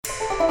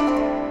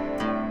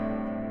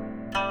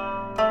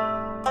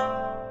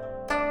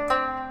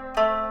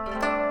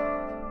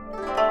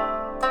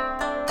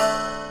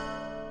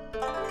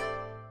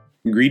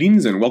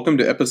Greetings and welcome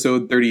to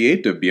episode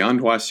 38 of Beyond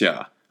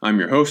Huaxia. I'm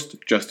your host,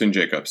 Justin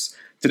Jacobs.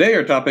 Today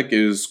our topic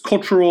is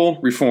cultural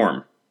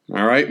reform.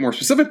 All right, more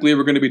specifically,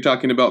 we're going to be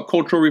talking about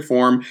cultural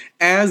reform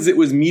as it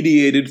was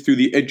mediated through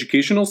the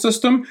educational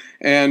system,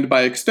 and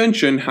by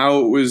extension, how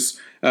it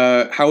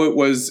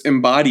was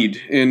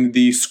embodied in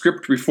the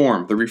script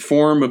reform, the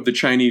reform of the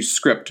Chinese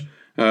script.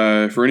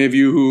 For any of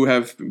you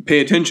who pay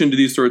attention to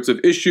these sorts of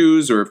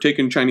issues or have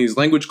taken Chinese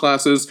language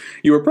classes,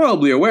 you are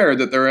probably aware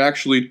that there are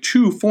actually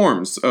two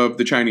forms of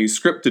the Chinese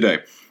script today.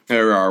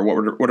 There are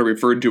what are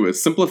referred to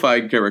as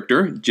simplified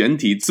character, 简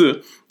体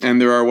字, and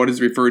there are what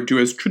is referred to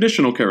as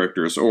traditional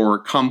characters or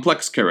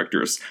complex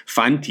characters,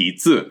 繁体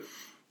字.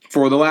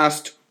 For the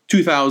last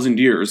 2,000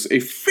 years, a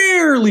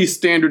fairly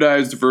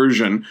standardized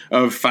version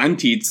of 繁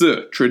体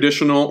字,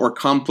 traditional or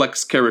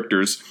complex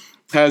characters,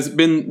 has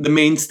been the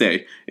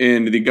mainstay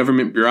in the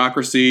government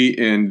bureaucracy,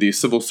 in the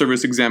civil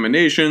service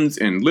examinations,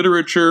 in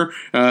literature,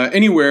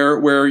 anywhere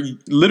where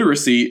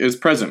literacy is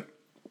present.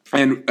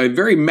 And a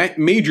very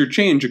major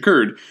change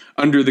occurred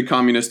under the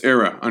communist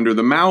era, under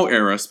the Mao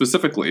era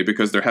specifically,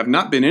 because there have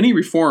not been any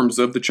reforms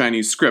of the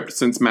Chinese script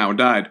since Mao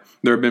died.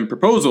 There have been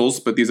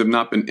proposals, but these have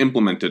not been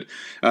implemented.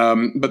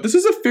 But this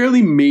is a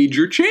fairly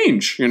major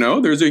change.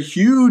 There's a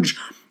huge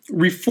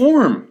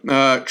reform,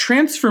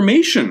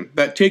 transformation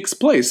that takes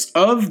place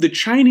of the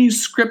Chinese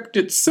script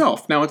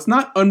itself. Now, it's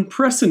not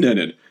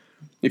unprecedented.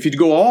 If you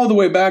go all the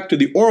way back to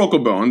the Oracle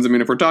Bones,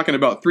 if we're talking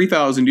about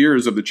 3,000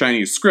 years of the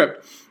Chinese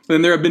script,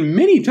 then there have been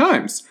many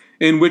times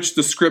in which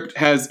the script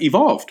has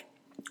evolved.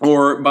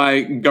 Or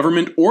by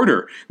government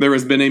order, there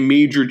has been a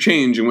major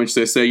change in which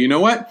they say, you know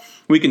what?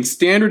 We can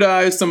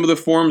standardize some of the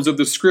forms of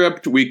the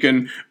script. We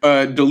can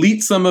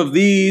delete some of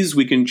these.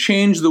 We can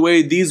change the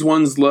way these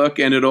ones look,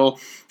 and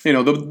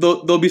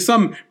there'll be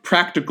some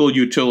practical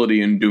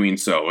utility in doing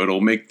so. It'll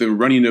make the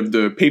running of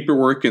the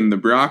paperwork and the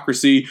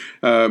bureaucracy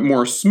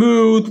more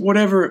smooth,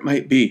 whatever it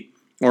might be.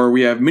 Or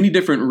we have many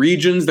different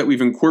regions that we've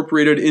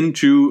incorporated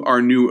into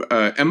our new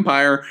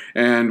empire,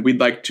 and we'd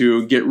like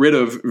to get rid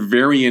of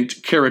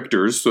variant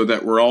characters so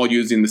that we're all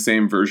using the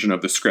same version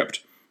of the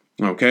script.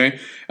 Okay?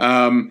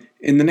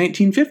 In the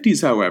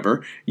 1950s,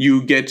 however,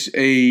 you get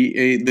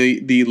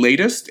the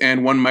latest,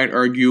 and one might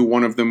argue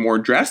one of the more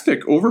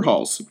drastic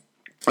overhauls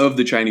of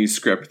the Chinese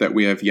script that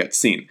we have yet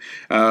seen.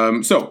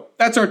 So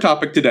that's our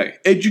topic today,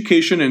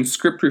 education and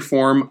script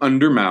reform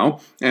under Mao.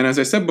 And as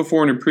I said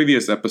before in a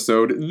previous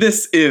episode,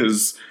 this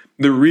is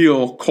the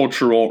real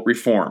cultural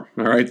reform.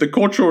 All right, the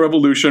Cultural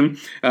Revolution,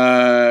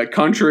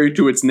 contrary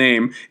to its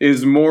name,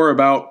 is more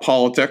about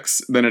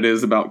politics than it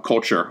is about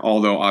culture,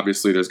 although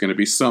obviously there's going to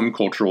be some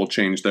cultural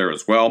change there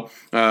as well.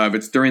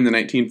 It's during the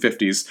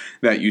 1950s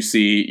that you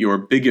see your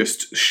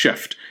biggest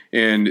shift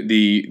in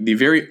the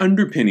very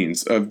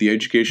underpinnings of the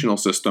educational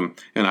system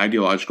and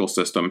ideological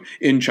system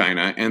in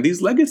China, and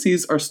these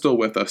legacies are still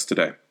with us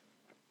today.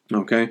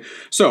 Okay,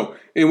 so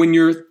when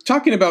you're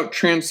talking about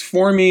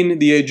transforming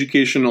the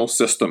educational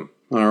system,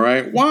 all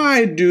right,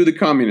 why do the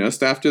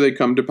communists, after they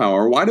come to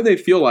power, why do they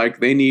feel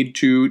like they need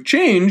to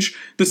change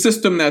the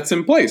system that's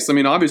in place?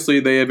 Obviously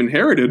they have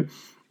inherited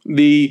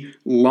the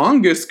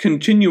longest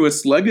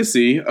continuous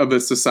legacy of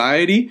a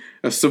society,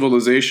 a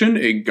civilization,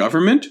 a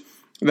government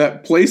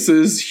that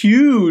places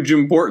huge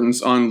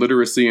importance on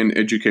literacy and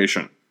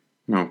education.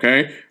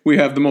 Okay, we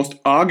have the most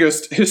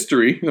august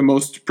history, the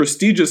most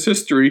prestigious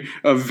history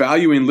of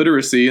valuing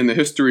literacy in the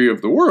history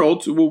of the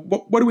world. Well,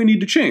 what do we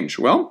need to change?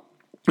 Well,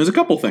 there's a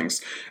couple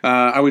things.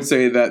 I would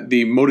say that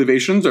the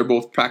motivations are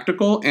both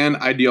practical and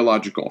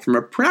ideological. From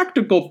a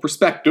practical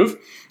perspective,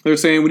 they're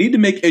saying we need to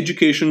make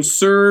education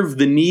serve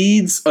the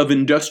needs of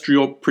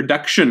industrial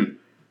production.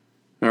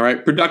 All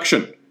right,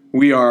 production.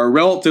 We are a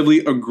relatively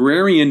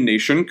agrarian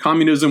nation.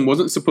 Communism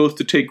wasn't supposed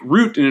to take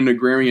root in an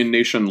agrarian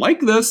nation like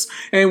this,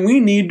 and we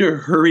need to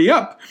hurry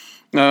up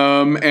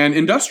and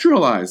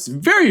industrialize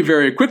very,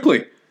 very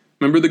quickly.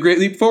 Remember the Great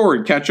Leap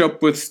Forward, catch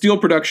up with steel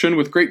production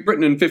with Great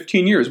Britain in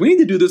 15 years. We need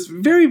to do this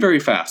very, very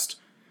fast.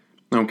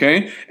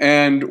 Okay?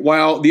 And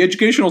while the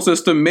educational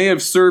system may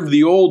have served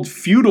the old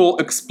feudal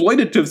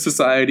exploitative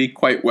society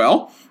quite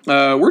well,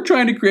 we're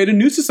trying to create a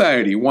new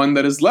society, one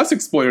that is less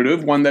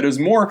exploitative, one that is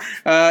more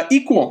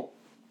equal.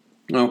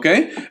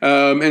 Okay,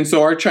 and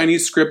so our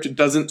Chinese script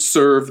doesn't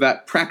serve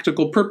that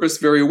practical purpose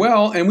very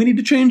well, and we need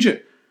to change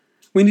it.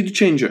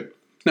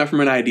 Now,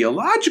 from an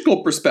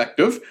ideological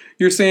perspective,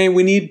 you're saying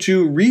we need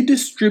to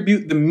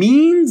redistribute the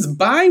means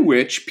by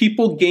which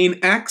people gain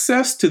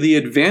access to the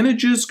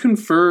advantages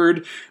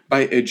conferred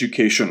by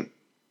education.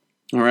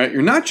 All right,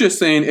 you're not just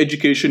saying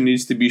education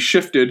needs to be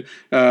shifted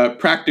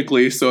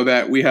practically so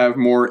that we have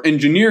more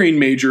engineering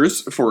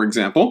majors, for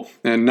example,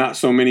 and not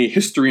so many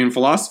history and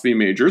philosophy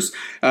majors.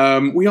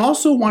 We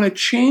also want to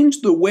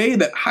change the way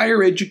that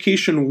higher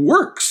education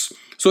works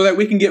so that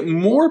we can get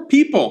more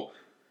people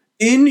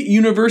in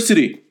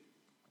university,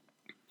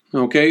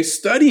 okay,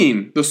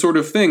 studying the sort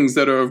of things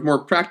that are of more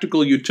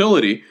practical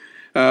utility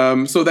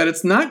So that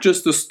it's not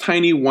just this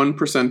tiny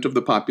 1% of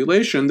the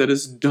population that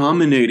is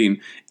dominating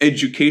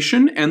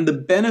education and the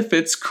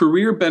benefits,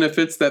 career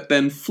benefits that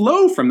then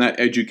flow from that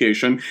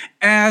education,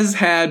 as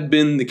had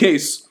been the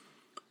case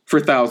for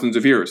thousands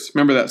of years.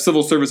 Remember that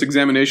civil service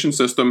examination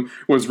system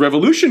was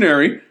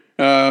revolutionary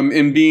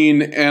in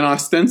being an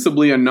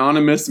ostensibly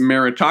anonymous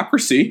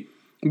meritocracy.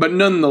 But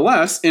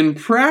nonetheless, in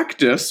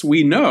practice,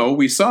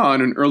 we saw in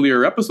an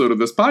earlier episode of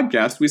this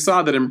podcast, we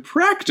saw that in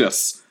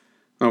practice,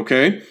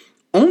 okay,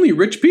 only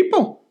rich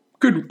people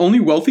only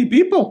wealthy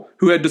people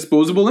who had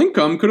disposable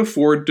income could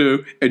afford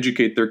to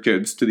educate their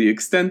kids to the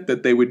extent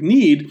that they would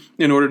need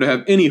in order to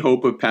have any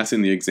hope of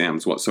passing the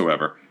exams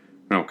whatsoever.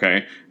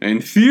 Okay? In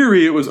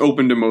theory, it was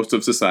open to most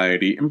of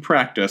society. In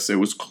practice, it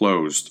was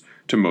closed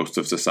to most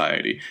of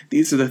society.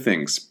 These are the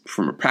things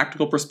from a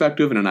practical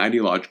perspective and an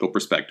ideological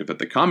perspective that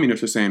the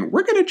communists are saying,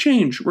 we're going to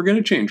change. We're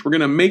going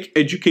to make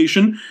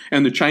education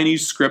and the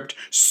Chinese script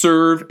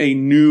serve a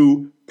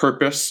new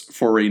purpose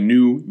for a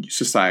new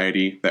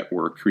society that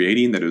we're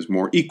creating that is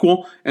more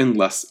equal and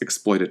less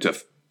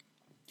exploitative.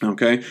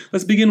 Okay,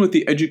 let's begin with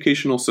the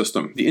educational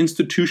system, the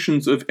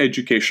institutions of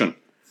education.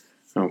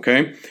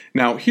 Okay,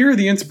 now here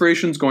the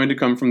inspiration is going to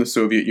come from the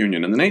Soviet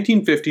Union. In the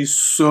 1950s,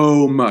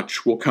 so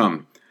much will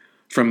come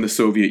from the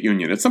Soviet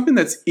Union. It's something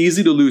that's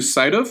easy to lose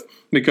sight of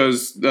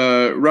because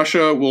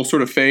Russia will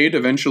sort of fade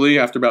eventually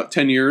after about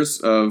 10 years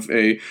of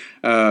a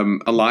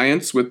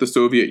alliance with the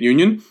Soviet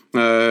Union.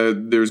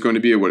 There's going to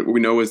be what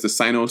we know as the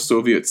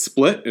Sino-Soviet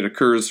split. It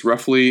occurs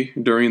roughly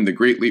during the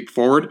Great Leap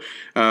Forward.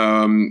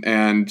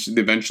 And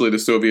eventually the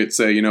Soviets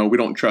say, we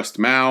don't trust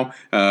Mao.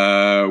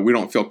 We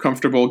don't feel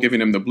comfortable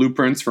giving him the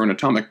blueprints for an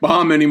atomic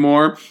bomb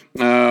anymore.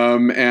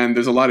 And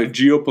there's a lot of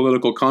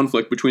geopolitical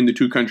conflict between the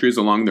two countries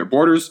along their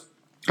borders.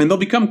 And they'll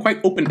become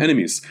quite open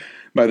enemies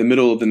by the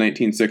middle of the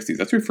 1960s.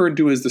 That's referred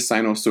to as the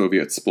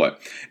Sino-Soviet split.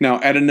 Now,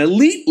 at an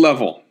elite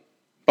level,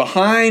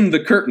 behind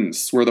the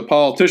curtains, where the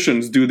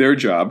politicians do their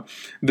job,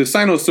 the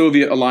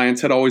Sino-Soviet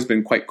alliance had always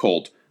been quite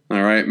cold.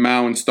 All right,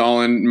 Mao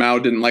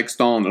didn't like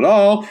Stalin at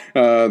all.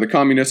 The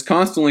communists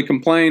constantly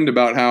complained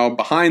about how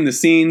behind the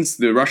scenes,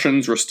 the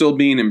Russians were still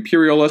being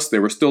imperialists. They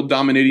were still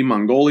dominating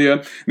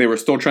Mongolia. They were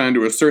still trying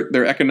to assert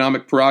their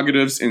economic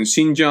prerogatives in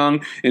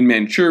Xinjiang, in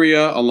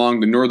Manchuria,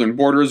 along the northern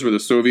borders where the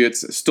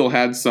Soviets still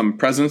had some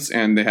presence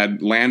and they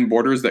had land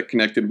borders that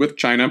connected with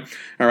China.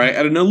 All right,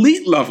 at an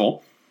elite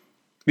level,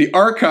 the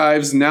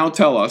archives now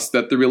tell us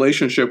that the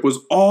relationship was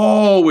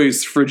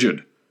always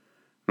frigid.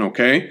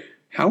 Okay,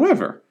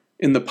 however,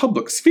 in the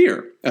public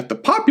sphere, at the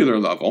popular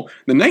level,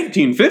 the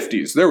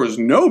 1950s, there was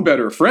no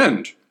better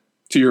friend.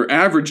 To your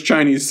average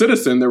Chinese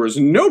citizen, there was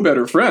no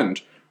better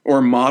friend or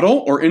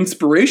model or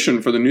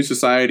inspiration for the new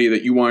society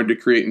that you wanted to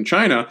create in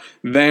China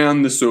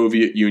than the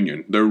Soviet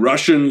Union. The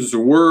Russians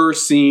were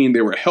seen, they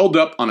were held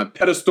up on a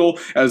pedestal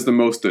as the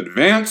most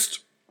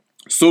advanced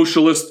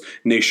socialist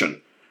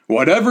nation.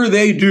 Whatever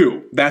they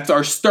do, that's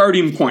our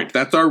starting point.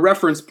 That's our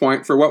reference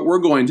point for what we're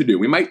going to do.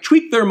 We might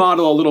tweak their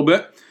model a little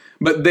bit,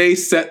 but they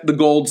set the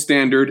gold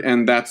standard,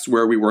 and that's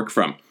where we work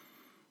from.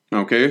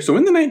 Okay, so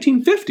in the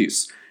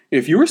 1950s,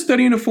 if you were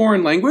studying a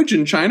foreign language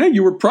in China,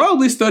 you were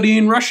probably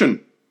studying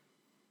Russian.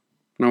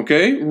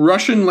 Okay,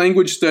 Russian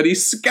language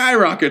studies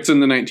skyrockets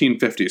in the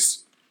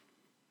 1950s.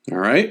 All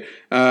right,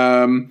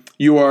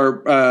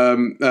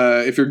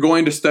 if you're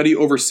going to study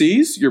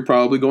overseas, you're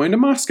probably going to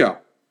Moscow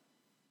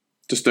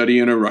to study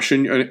in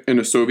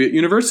a Soviet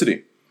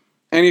university.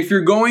 And if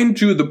you're going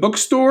to the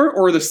bookstore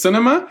or the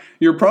cinema,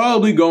 you're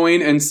probably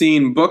going and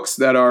seeing books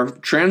that are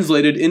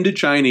translated into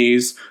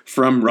Chinese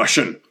from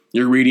Russian.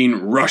 You're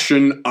reading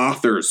Russian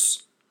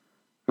authors.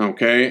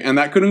 Okay, and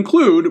that could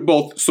include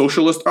both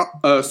socialist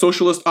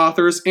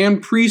authors and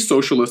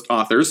pre-socialist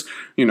authors.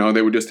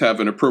 They would just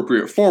have an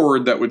appropriate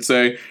foreword that would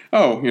say,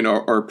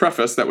 or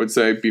preface that would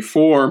say,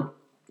 before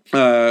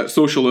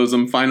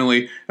socialism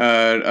finally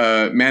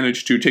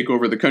managed to take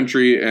over the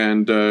country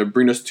and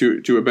bring us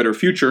to a better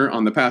future,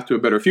 on the path to a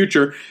better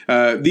future.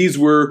 These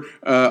were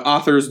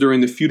authors during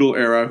the feudal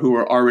era who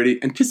were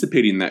already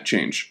anticipating that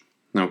change.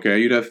 Okay,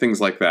 you'd have things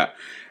like that.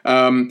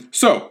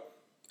 So,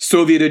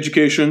 Soviet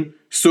education,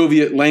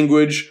 Soviet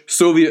language,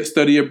 Soviet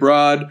study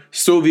abroad,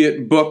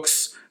 Soviet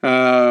books,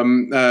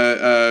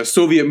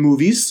 Soviet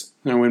movies.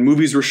 Now, when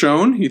movies were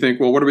shown, you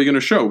think, well, what are we going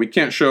to show? We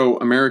can't show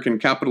American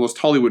capitalist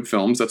Hollywood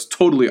films. That's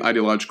totally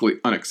ideologically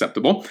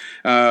unacceptable.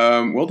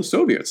 Well, the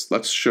Soviets.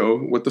 Let's show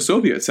what the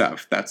Soviets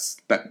have. That's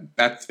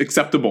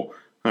acceptable.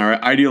 All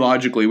right.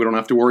 Ideologically, we don't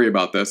have to worry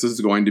about this. This is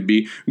going to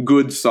be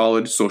good,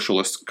 solid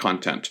socialist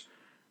content.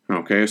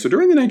 Okay. So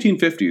during the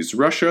 1950s,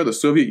 Russia, the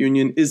Soviet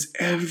Union, is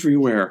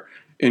everywhere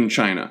in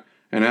China.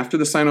 And after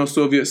the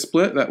Sino-Soviet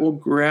split, that will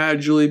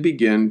gradually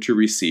begin to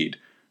recede.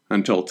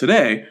 Until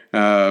today,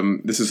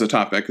 this is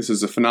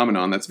a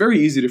phenomenon that's very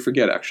easy to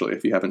forget, actually,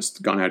 if you haven't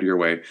gone out of your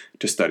way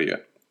to study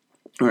it.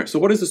 All right, so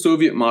what is the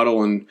Soviet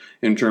model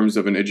in terms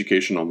of an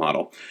educational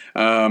model?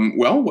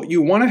 Well, what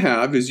you want to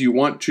have is you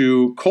want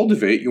to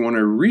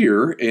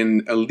rear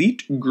an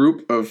elite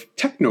group of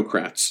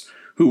technocrats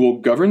who will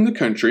govern the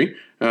country,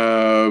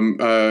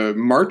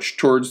 march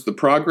towards the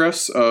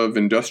progress of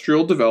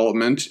industrial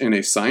development in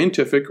a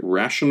scientific,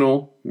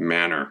 rational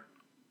manner.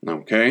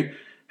 Okay?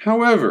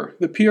 However,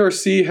 the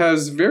PRC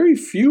has very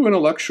few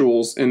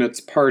intellectuals in its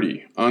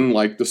party,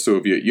 unlike the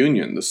Soviet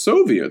Union. The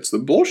Soviets, the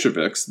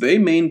Bolsheviks, they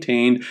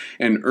maintained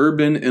an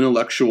urban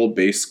intellectual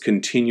base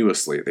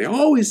continuously. They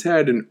always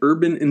had an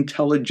urban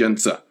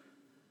intelligentsia.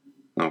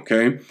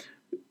 Okay?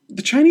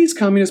 The Chinese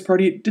Communist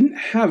Party didn't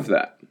have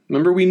that.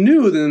 Remember, we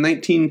knew that in the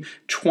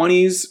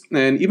 1920s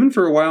and even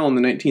for a while in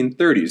the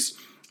 1930s,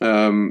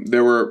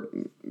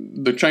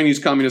 the Chinese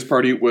Communist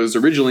Party was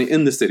originally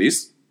in the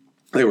cities.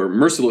 They were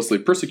mercilessly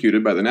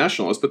persecuted by the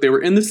nationalists, but they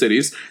were in the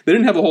cities. They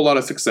didn't have a whole lot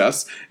of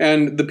success,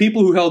 and the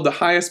people who held the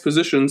highest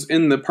positions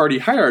in the party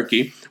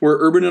hierarchy were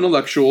urban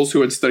intellectuals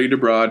who had studied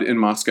abroad in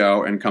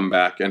Moscow and come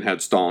back and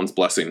had Stalin's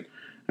blessing.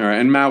 All right,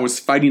 and Mao was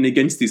fighting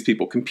against these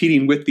people,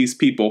 competing with these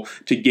people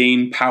to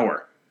gain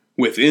power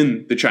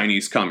within the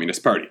Chinese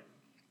Communist Party.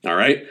 All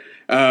right?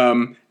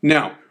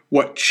 Now,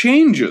 what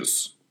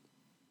changes,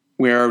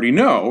 we already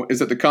know, is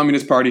that the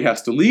Communist Party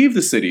has to leave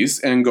the cities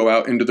and go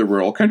out into the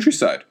rural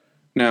countryside.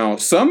 Now,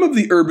 some of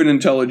the urban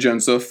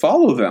intelligentsia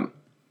follow them,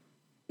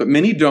 but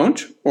many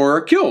don't or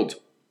are killed.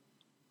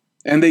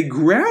 And they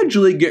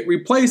gradually get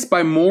replaced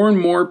by more and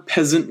more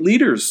peasant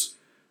leaders,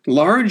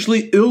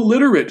 largely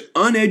illiterate,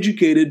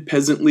 uneducated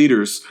peasant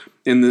leaders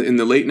in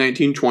the late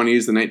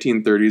 1920s, the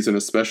 1930s, and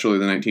especially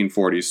the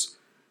 1940s,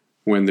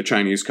 when the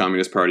Chinese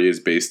Communist Party is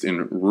based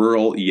in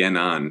rural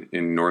Yan'an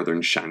in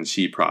northern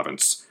Shanxi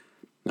province.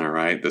 All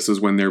right, this is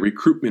when their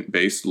recruitment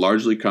base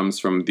largely comes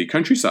from the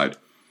countryside.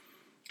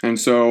 And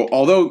so,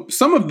 although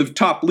some of the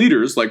top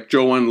leaders, like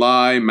Zhou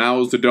Enlai,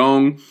 Mao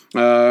Zedong,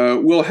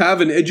 will have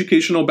an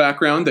educational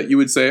background that you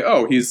would say,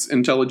 oh, he's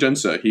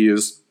intelligentsia. He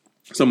is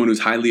someone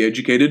who's highly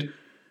educated,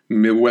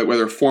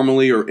 whether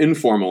formally or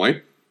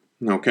informally.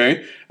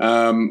 Okay?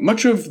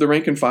 Much of the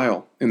rank and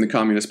file in the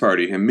Communist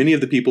Party, and many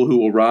of the people who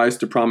will rise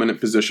to prominent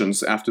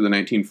positions after the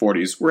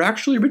 1940s, were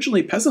actually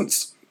originally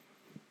peasants.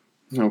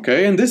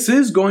 Okay? And this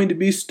is going to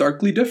be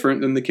starkly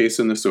different than the case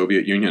in the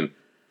Soviet Union.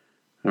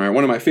 All right,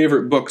 one of my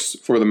favorite books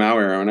for the Mao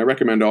era, and I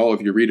recommend all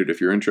of you read it if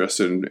you're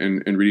interested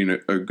in reading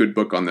a good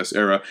book on this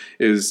era,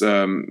 is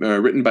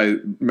written by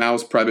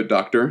Mao's private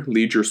doctor,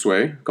 Li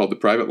Zhisui, called The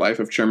Private Life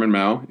of Chairman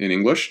Mao in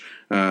English,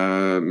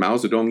 Mao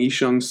Zedong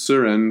Yisheng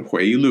Siren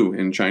Hui Lu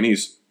in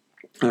Chinese.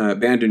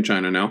 Banned in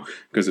China now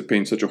because it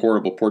paints such a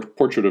horrible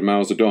portrait of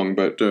Mao Zedong,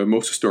 but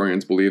most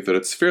historians believe that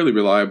it's fairly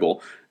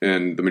reliable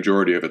in the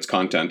majority of its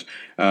content.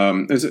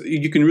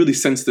 You can really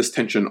sense this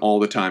tension all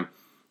the time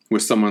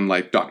with someone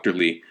like Dr.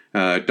 Li.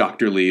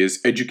 Dr. Li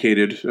is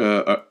educated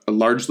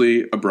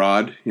largely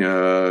abroad.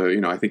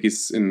 I think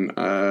he's in.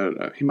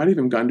 He might have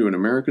even gone to an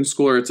American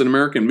school, or it's an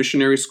American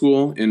missionary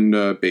school in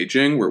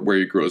Beijing, where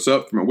he grows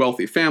up from a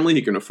wealthy family.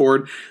 He can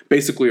afford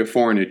basically a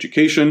foreign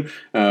education.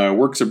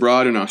 Works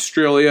abroad in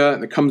Australia,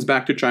 and comes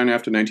back to China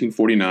after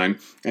 1949,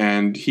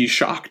 and he's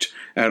shocked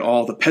at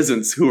all the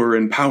peasants who are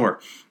in power,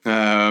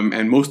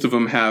 and most of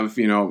them have,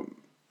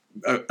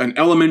 an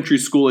elementary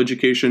school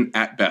education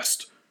at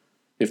best,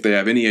 if they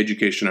have any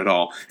education at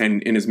all.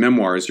 And in his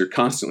memoirs, you're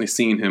constantly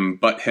seeing him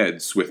butt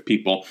heads with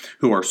people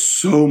who are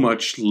so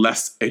much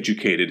less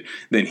educated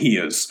than he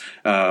is.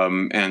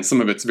 And some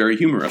of it's very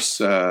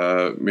humorous.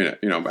 At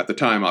the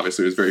time,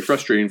 obviously, it was very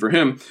frustrating for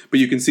him.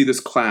 But you can see this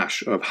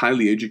clash of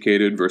highly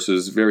educated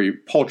versus very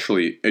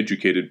paltrily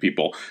educated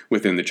people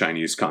within the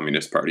Chinese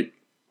Communist Party.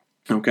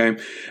 Okay,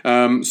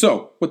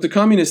 so what the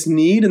communists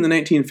need in the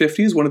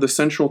 1950s, one of the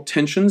central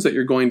tensions that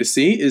you're going to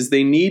see, is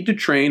they need to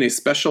train a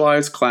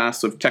specialized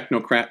class of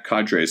technocrat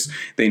cadres.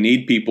 They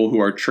need people who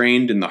are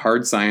trained in the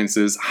hard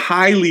sciences,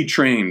 highly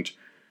trained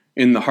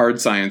in the hard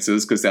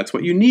sciences, because that's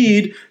what you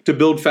need to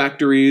build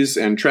factories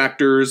and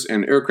tractors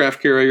and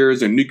aircraft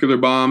carriers and nuclear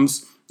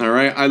bombs. All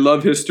right, I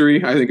love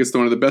history. I think it's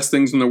one of the best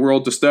things in the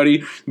world to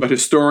study, but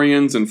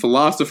historians and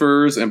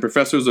philosophers and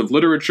professors of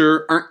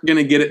literature aren't going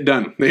to get it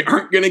done. They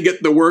aren't going to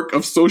get the work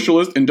of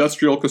socialist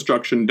industrial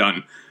construction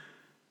done.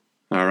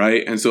 All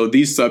right, and so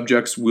these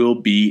subjects will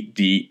be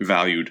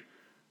devalued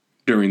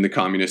during the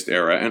communist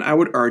era, and I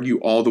would argue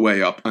all the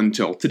way up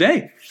until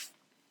today.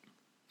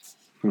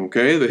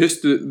 Okay,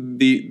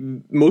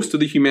 most of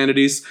the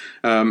humanities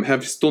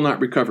have still not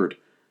recovered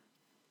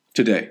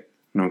today.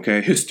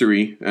 Okay,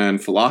 history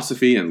and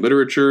philosophy and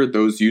literature,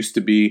 those used to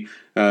be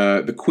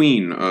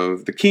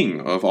the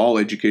king of all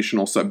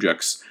educational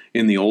subjects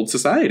in the old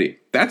society.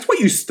 That's what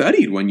you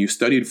studied when you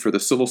studied for the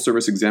civil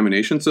service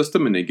examination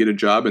system and to get a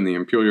job in the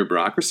imperial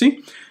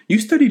bureaucracy. You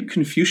studied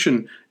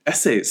Confucian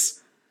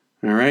essays.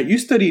 All right, you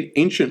studied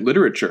ancient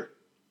literature.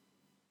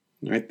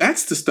 All right,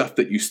 that's the stuff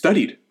that you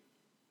studied.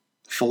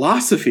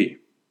 Philosophy,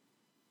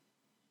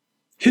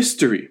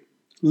 history,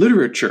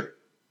 literature.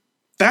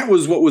 That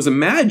was what was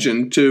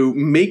imagined to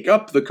make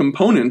up the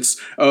components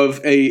of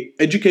an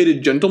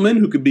educated gentleman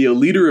who could be a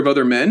leader of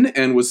other men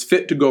and was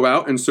fit to go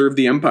out and serve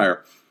the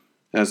empire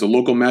as a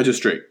local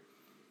magistrate.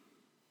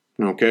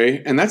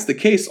 Okay, and that's the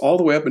case all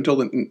the way up until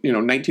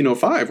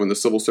 1905, when the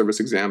civil service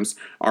exams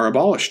are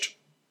abolished.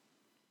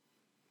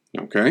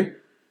 Okay?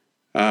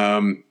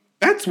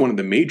 That's one of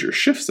the major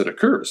shifts that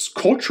occurs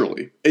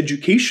culturally,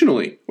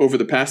 educationally, over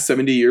the past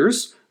 70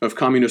 years of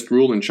communist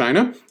rule in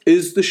China,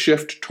 is the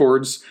shift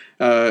towards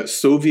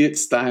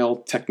Soviet-style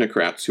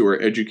technocrats who are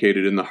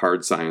educated in the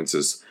hard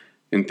sciences,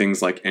 in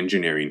things like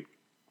engineering.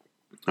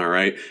 All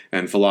right?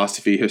 And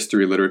philosophy,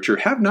 history, literature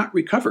have not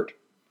recovered.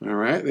 All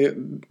right?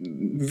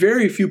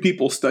 Very few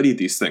people study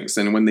these things,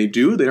 and when they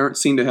do, they aren't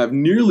seen to have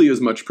nearly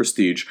as much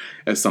prestige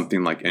as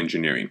something like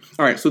engineering.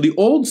 All right, so the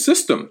old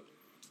system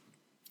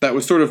that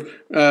was sort of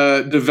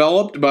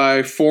developed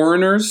by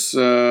foreigners,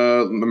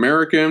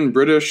 American,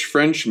 British,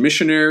 French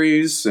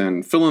missionaries,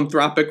 and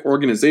philanthropic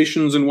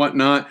organizations and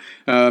whatnot,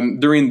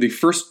 during the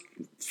first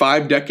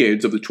 5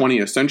 decades of the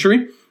 20th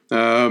century,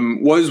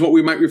 was what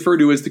we might refer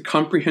to as the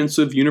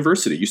comprehensive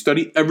university. You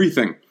study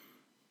everything.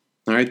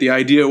 All right. The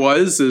idea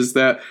is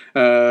that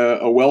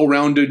a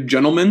well-rounded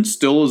gentleman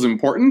still is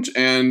important,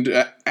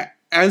 and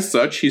as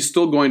such, he's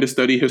still going to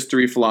study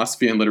history,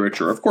 philosophy, and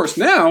literature. Of course,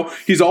 now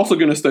he's also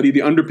going to study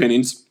the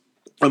underpinnings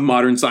of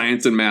modern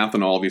science and math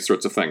and all these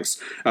sorts of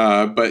things.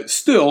 But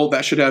still,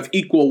 that should have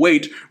equal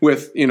weight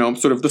with,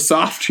 sort of the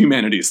soft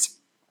humanities.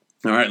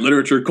 All right,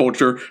 literature,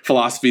 culture,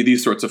 philosophy,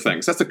 these sorts of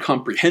things. That's a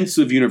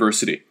comprehensive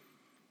university.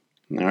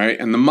 All right,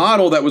 and the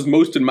model that was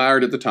most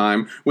admired at the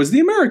time was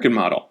the American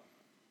model.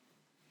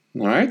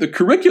 All right, the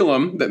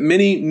curriculum that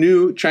many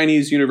new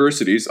Chinese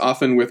universities,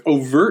 often with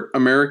overt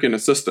American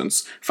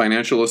assistants,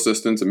 financial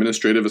assistants,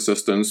 administrative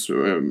assistants,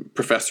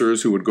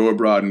 professors who would go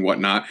abroad and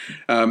whatnot,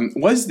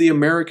 was the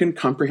American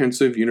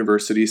comprehensive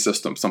university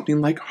system, something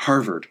like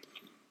Harvard.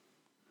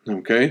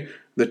 Okay,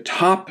 the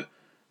top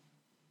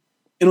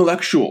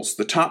intellectuals,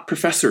 the top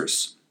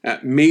professors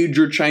at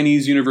major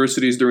Chinese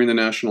universities during the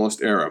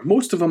nationalist era.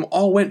 Most of them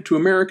all went to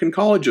American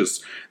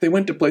colleges. They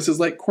went to places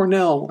like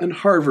Cornell and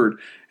Harvard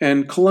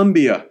and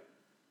Columbia.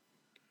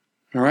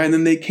 All right, and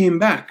then they came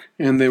back,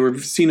 and they were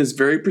seen as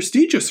very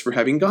prestigious for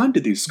having gone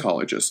to these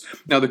colleges.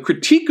 Now, the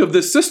critique of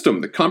this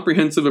system, the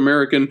comprehensive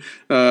American,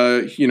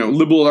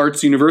 liberal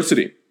arts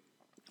university,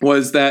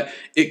 was that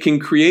it can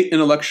create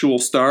intellectual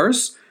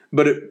stars,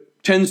 but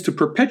it tends to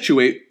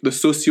perpetuate the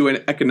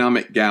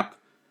socioeconomic gap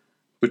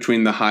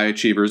between the high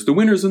achievers, the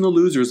winners and the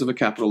losers of a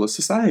capitalist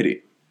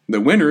society.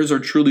 The winners are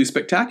truly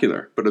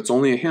spectacular, but it's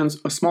only a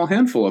small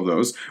handful of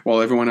those,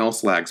 while everyone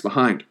else lags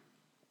behind.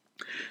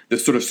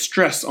 This sort of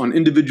stress on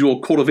individual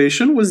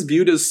cultivation was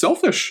viewed as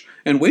selfish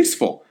and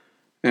wasteful,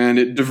 and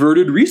it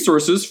diverted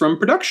resources from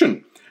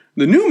production.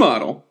 The new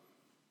model,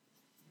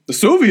 the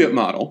Soviet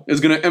model, is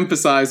going to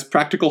emphasize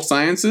practical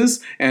sciences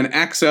and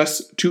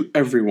access to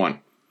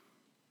everyone.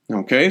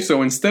 Okay,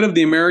 so instead of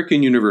the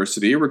American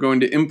university, we're going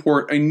to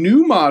import a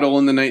new model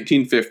in the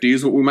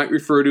 1950s, what we might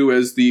refer to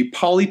as the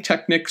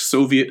Polytechnic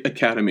Soviet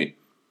Academy.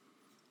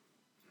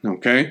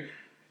 Okay?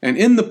 And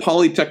in the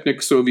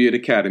Polytechnic Soviet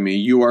Academy,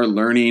 you are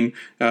learning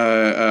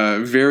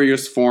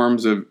various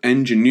forms of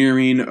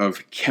engineering,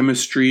 of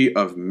chemistry,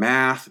 of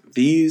math.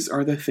 These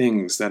are the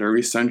things that are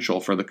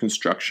essential for the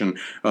construction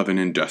of an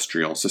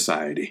industrial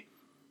society.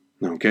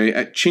 Okay,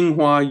 at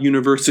Tsinghua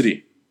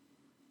University.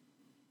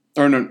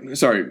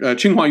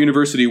 Tsinghua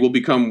University will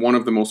become one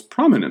of the most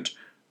prominent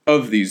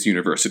of these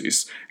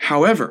universities.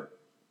 However,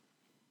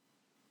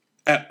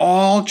 at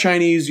all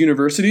Chinese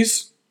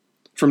universities,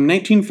 from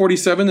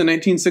 1947 to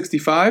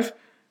 1965,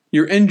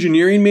 your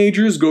engineering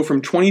majors go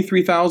from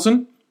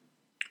 23,000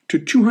 to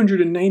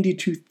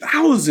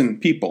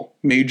 292,000 people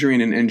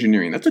majoring in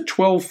engineering. That's a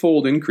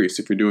 12-fold increase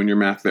if you're doing your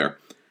math there.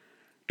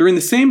 During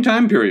the same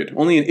time period,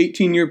 only an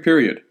 18-year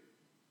period,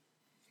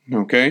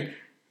 okay,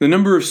 the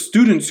number of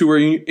students who are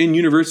in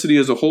university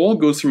as a whole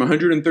goes from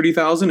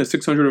 130,000 to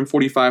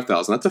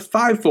 645,000. That's a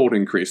 5-fold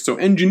increase. So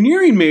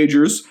engineering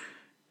majors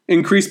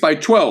increased by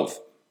 12.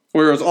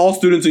 Whereas all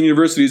students in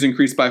universities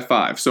increased by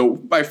 5. So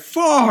by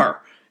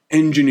far,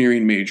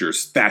 engineering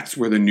majors, that's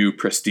where the new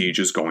prestige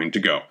is going to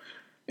go.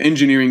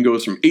 Engineering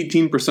goes from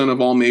 18%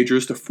 of all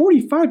majors to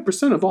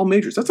 45% of all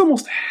majors. That's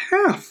almost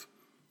half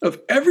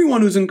of everyone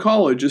who's in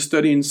college is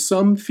studying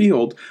some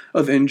field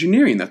of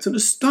engineering. That's an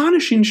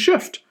astonishing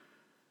shift.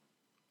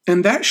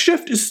 And that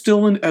shift is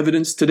still in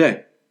evidence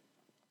today.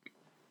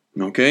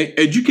 Okay,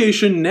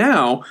 education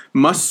now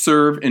must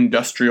serve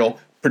industrial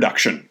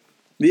production.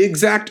 The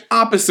exact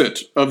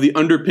opposite of the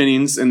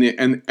underpinnings and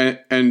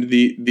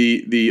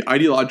the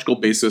ideological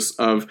basis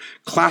of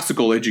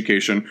classical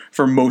education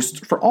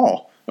for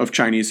all of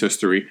Chinese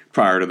history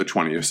prior to the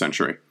 20th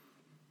century.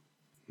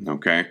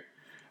 Okay.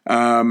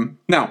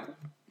 Now,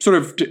 sort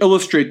of to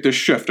illustrate this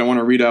shift, I want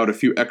to read out a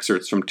few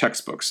excerpts from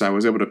textbooks. I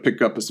was able to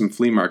pick up at some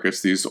flea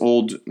markets these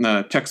old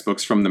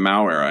textbooks from the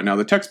Mao era. Now,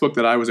 the textbook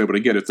that I was able to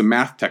get, it's a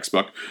math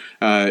textbook,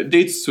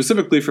 dates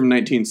specifically from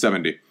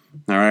 1970.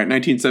 All right,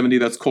 1970,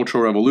 that's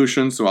Cultural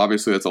Revolution, so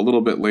obviously that's a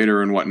little bit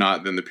later and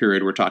whatnot than the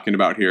period we're talking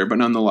about here, but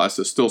nonetheless,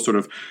 it still sort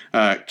of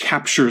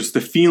captures the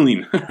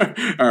feeling,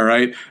 all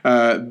right,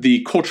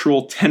 the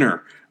cultural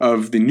tenor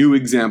of the new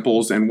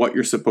examples and what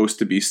you're supposed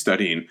to be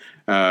studying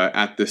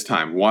at this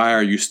time. Why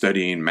are you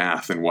studying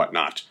math and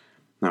whatnot?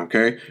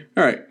 Okay?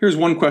 All right, here's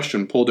one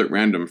question pulled at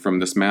random from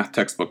this math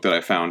textbook that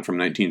I found from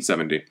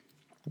 1970.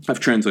 I've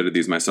translated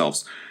these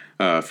myself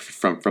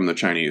from the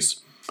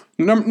Chinese.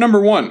 Number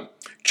one,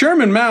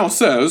 Chairman Mao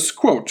says,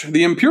 quote,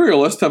 "The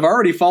imperialists have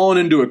already fallen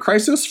into a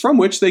crisis from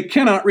which they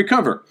cannot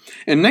recover.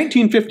 In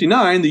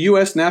 1959, the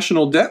U.S.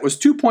 national debt was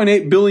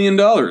 $2.8 billion.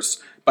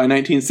 By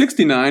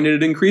 1969, it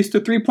had increased to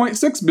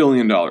 $3.6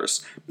 billion.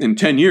 In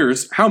 10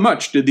 years, how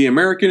much did the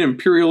American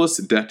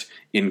imperialist debt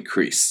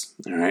increase?"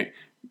 All right,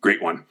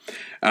 great one.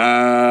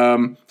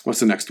 What's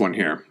the next one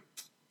here?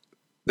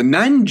 The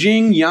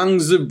Nanjing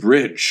Yangtze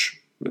Bridge.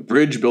 The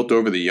bridge built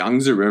over the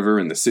Yangtze River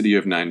in the city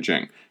of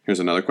Nanjing. Here's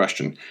another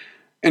question.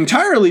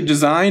 Entirely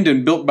designed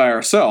and built by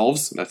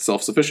ourselves, that's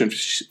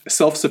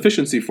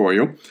self-sufficiency for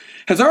you,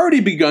 has already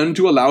begun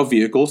to allow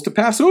vehicles to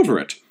pass over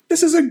it.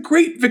 This is a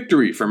great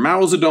victory for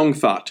Mao Zedong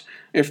thought.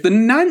 If the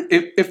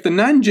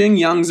Nanjing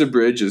Yangtze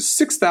Bridge is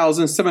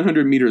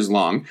 6,700 meters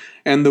long,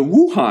 and the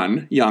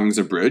Wuhan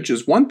Yangtze Bridge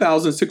is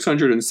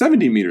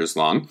 1,670 meters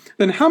long,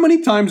 then how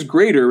many times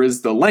greater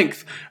is the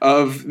length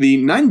of the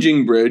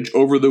Nanjing Bridge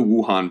over the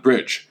Wuhan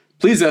Bridge?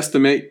 Please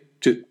estimate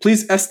to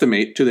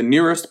the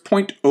nearest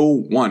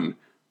 0.01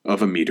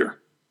 of a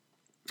meter.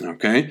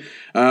 Okay.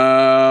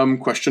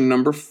 Question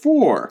number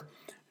 4.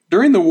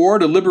 During the war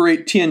to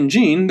liberate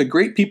Tianjin, the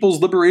Great People's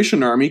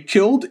Liberation Army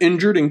killed,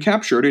 injured, and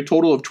captured a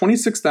total of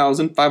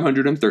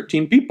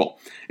 26,513 people.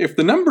 If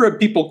the number of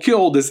people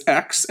killed is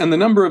X and the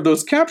number of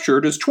those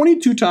captured is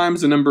 22 times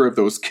the number of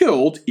those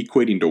killed,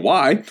 equating to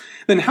Y,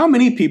 then how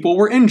many people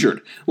were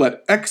injured?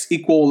 Let X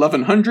equal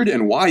 1,100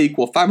 and Y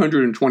equal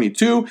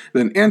 522,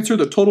 then answer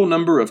the total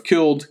number of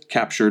killed,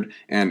 captured,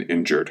 and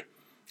injured.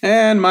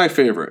 And my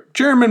favorite,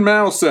 Chairman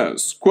Mao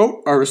says,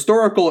 quote, our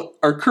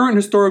current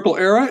historical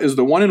era is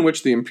the one in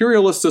which the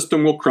imperialist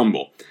system will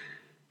crumble.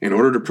 In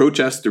order to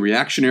protest the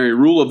reactionary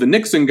rule of the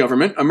Nixon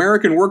government,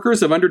 American workers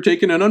have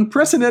undertaken an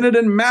unprecedented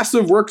and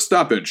massive work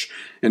stoppage.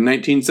 In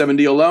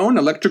 1970 alone,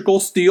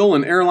 electrical, steel,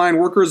 and airline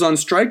workers on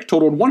strike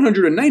totaled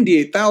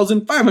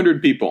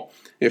 198,500 people.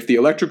 If the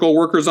electrical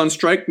workers on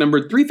strike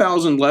numbered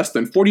 3,000 less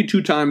than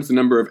 42 times the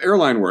number of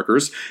airline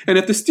workers, and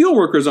if the steel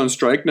workers on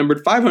strike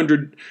numbered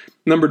 500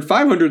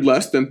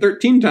 less than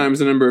 13 times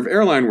the number of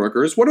airline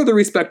workers, what are the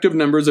respective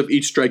numbers of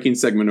each striking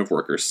segment of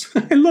workers?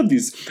 I love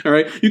these. All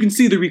right, you can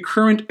see the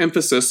recurrent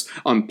emphasis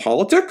on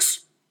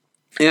politics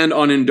and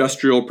on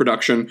industrial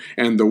production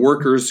and the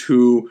workers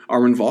who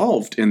are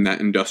involved in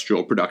that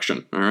industrial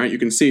production. All right, you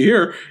can see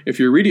here, if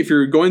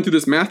you're going through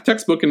this math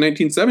textbook in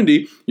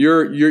 1970,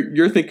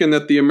 you're thinking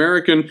that the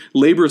American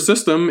labor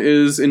system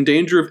is in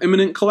danger of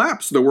imminent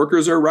collapse. The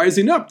workers are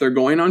rising up. They're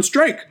going on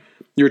strike.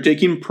 You're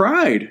taking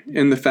pride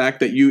in the fact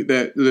that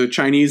the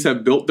Chinese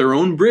have built their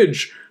own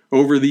bridge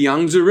over the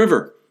Yangtze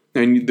River.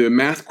 And the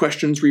math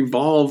questions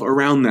revolve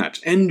around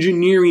that.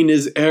 Engineering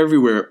is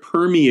everywhere. It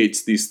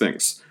permeates these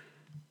things.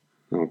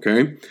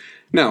 Okay.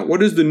 Now,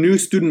 what is the new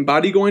student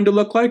body going to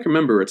look like?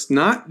 Remember, it's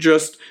not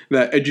just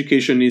that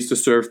education needs to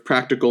serve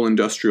practical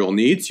industrial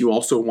needs. You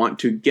also want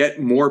to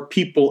get more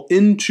people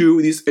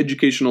into this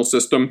educational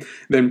system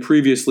than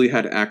previously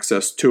had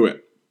access to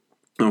it.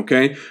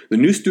 Okay, the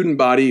new student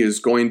body is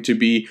going to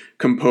be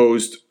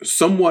composed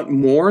somewhat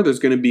more. There's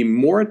going to be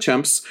more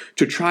attempts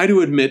to try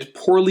to admit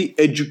poorly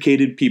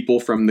educated people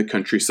from the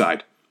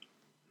countryside.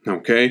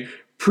 Okay,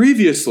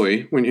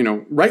 previously,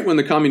 right when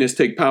the communists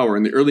take power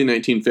in the early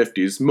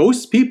 1950s,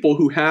 most people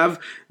who have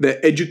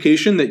the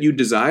education that you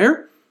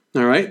desire,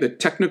 all right, the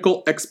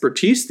technical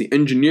expertise, the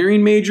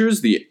engineering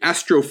majors, the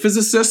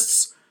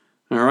astrophysicists,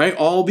 all right,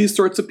 all these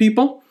sorts of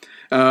people,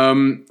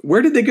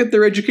 where did they get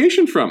their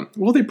education from?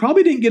 Well, they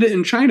probably didn't get it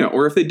in China,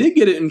 or if they did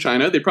get it in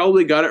China, they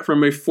probably got it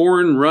from a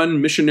foreign-run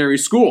missionary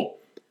school.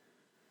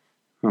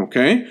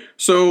 Okay,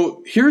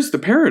 so here's the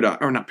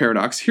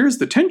here's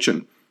the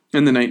tension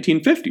in the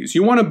 1950s.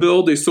 You want to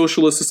build a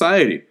socialist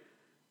society.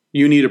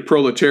 You need a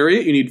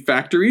proletariat, you need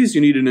factories, you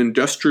need an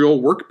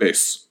industrial work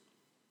base.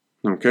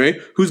 Okay,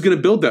 who's going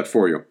to build that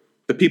for you?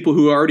 The people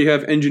who already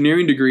have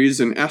engineering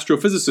degrees and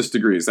astrophysicist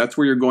degrees. That's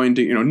where you're going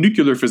to,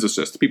 nuclear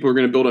physicists, people who are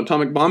going to build an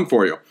atomic bomb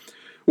for you.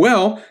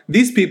 Well,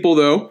 these people,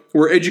 though,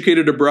 were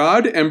educated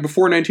abroad and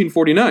before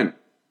 1949.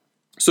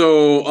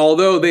 So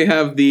although they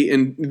have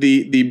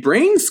the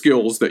brain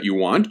skills that you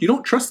want, you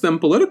don't trust them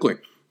politically.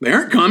 They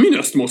aren't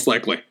communist, most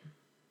likely.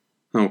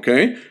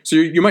 Okay? So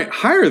you might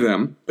hire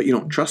them, but you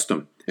don't trust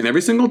them. And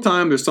every single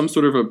time there's some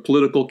sort of a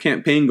political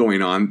campaign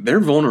going on, they're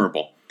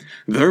vulnerable.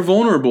 They're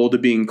vulnerable to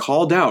being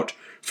called out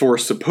for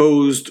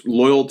supposed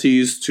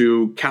loyalties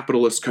to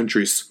capitalist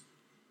countries.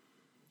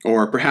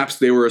 Or perhaps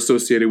they were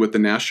associated with the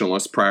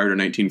nationalists prior to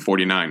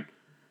 1949.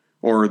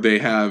 Or they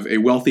have a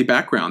wealthy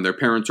background. Their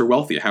parents are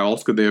wealthy. How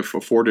else could they have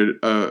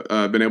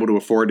been able to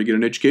afford to get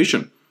an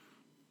education?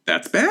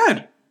 That's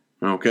bad.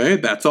 Okay,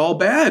 that's all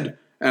bad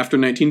after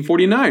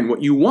 1949.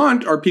 What you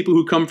want are people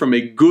who come from a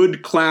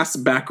good class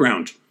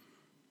background.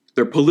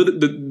 They're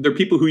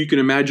people who you can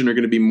imagine are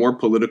going to be more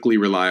politically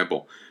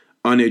reliable.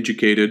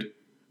 Uneducated,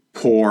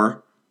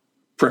 poor,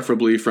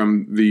 preferably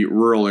from the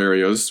rural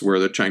areas where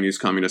the Chinese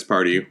Communist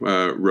Party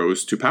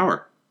rose to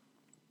power.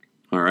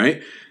 All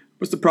right.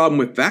 What's the problem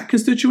with that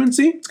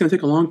constituency? It's going to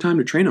take a long time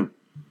to train them.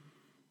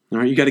 All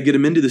right. You got to get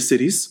them into the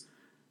cities.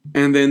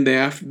 And then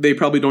they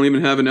probably don't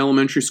even have an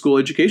elementary school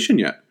education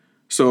yet.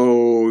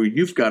 So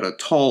you've got a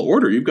tall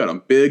order. You've got a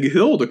big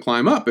hill to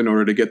climb up in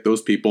order to get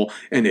those people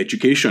an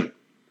education.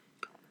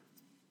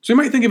 So you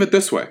might think of it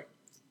this way.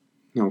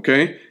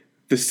 Okay.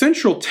 The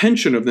central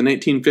tension of the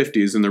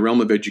 1950s in the realm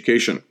of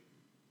education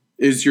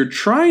is you're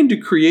trying to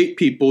create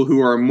people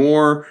who are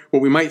more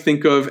what we might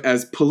think of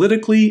as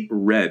politically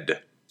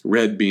red.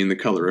 Red being the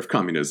color of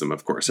communism,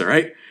 of course, all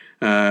right?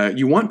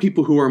 You want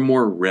people who are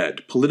more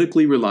red,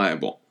 politically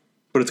reliable.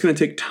 But it's going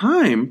to take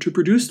time to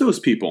produce those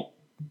people.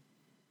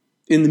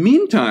 In the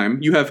meantime,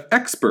 you have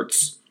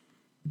experts.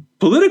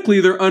 Politically,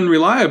 they're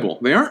unreliable.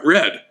 They aren't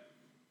red.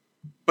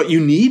 But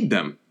you need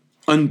them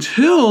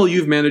until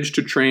you've managed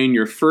to train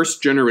your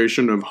first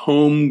generation of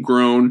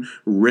homegrown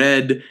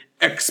red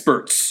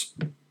experts.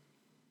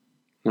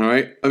 All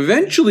right.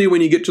 Eventually, when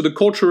you get to the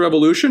Cultural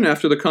Revolution,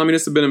 after the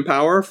communists have been in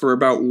power for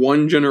about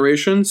one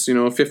generation,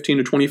 15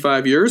 to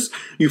 25 years,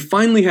 you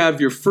finally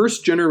have your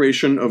first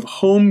generation of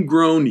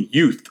homegrown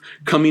youth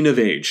coming of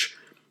age.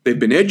 They've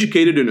been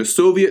educated in a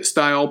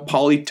Soviet-style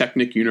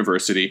polytechnic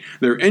university.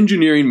 They're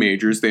engineering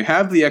majors. They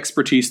have the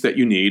expertise that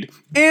you need,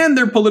 and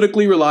they're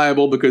politically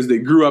reliable because they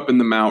grew up in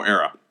the Mao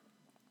era.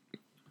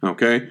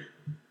 Okay?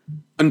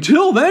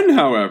 Until then,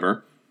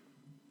 however,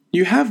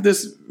 you have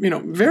this,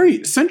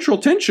 very central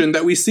tension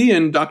that we see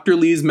in Dr.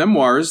 Lee's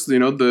memoirs,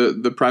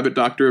 the private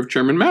doctor of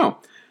Chairman Mao,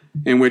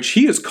 in which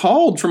he is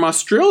called from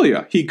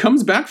Australia. He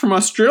comes back from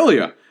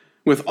Australia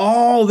with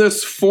all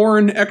this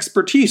foreign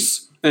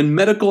expertise and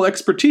medical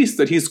expertise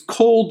that he's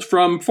culled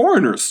from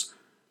foreigners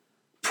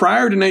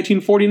prior to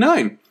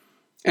 1949.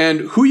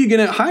 And who are you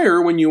going to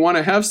hire when you want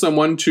to have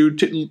someone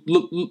to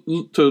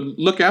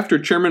look after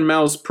Chairman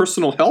Mao's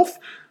personal health?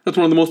 That's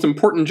one of the most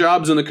important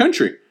jobs in the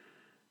country.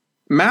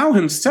 Mao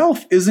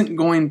himself isn't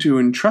going to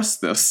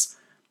entrust this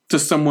to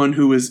someone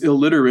who is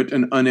illiterate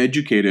and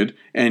uneducated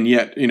and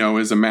yet,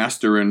 is a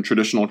master in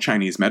traditional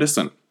Chinese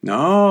medicine.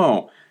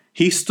 No,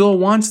 he still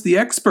wants the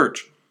expert.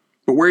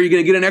 But where are you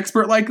going to get an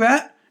expert like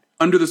that?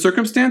 Under the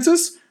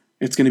circumstances,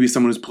 it's going to be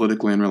someone who's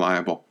politically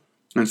unreliable.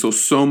 And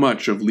so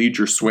much of Li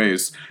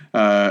Zhishui's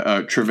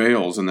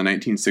travails in the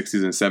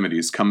 1960s and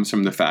 70s comes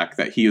from the fact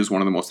that he is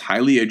one of the most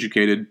highly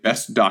educated,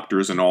 best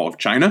doctors in all of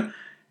China,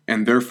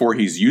 and therefore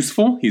he's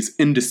useful, he's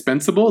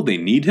indispensable, they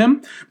need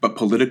him, but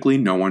politically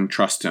no one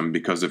trusts him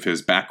because of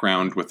his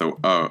background with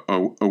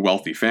a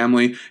wealthy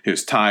family,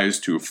 his ties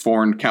to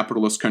foreign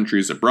capitalist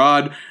countries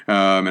abroad,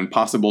 and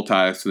possible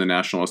ties to the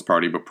Nationalist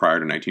Party but prior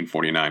to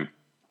 1949.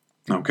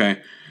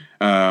 Okay?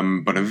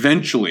 But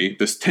eventually,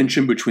 this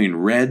tension between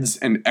Reds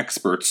and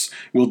experts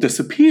will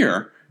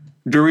disappear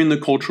during the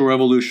Cultural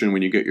Revolution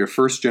when you get your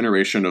first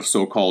generation of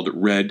so-called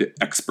Red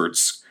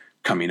experts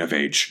coming of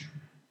age.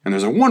 And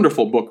there's a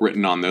wonderful book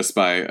written on this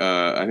by,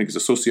 I think it's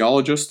a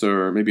sociologist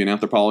or maybe an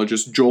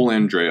anthropologist, Joel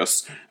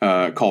Andreas,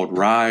 called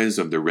Rise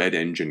of the Red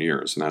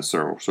Engineers. And that's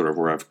sort of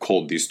where I've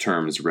culled these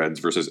terms, Reds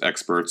versus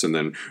experts, and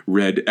then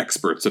Red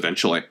experts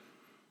eventually.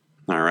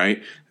 All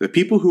right. The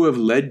people who have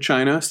led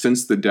China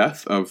since the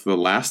death of the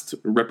last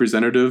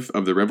representative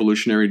of the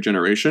revolutionary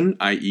generation,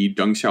 i.e.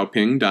 Deng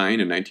Xiaoping dying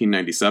in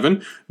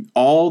 1997,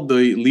 all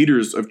the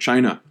leaders of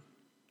China,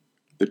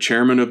 the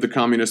chairman of the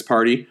Communist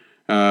Party,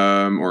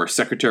 or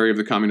secretary of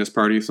the Communist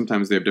Party,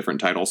 sometimes they have different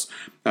titles,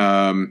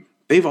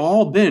 they've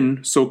all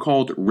been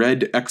so-called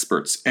Red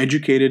experts,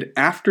 educated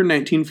after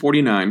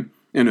 1949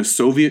 in a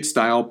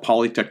Soviet-style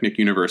polytechnic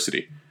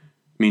university.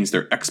 Means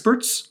they're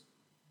experts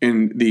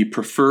in the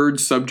preferred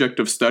subject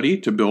of study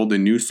to build a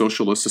new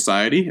socialist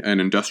society, an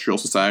industrial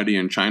society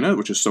in China,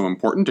 which is so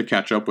important to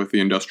catch up with the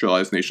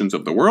industrialized nations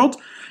of the world,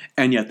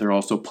 and yet they're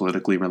also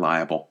politically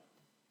reliable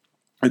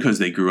because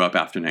they grew up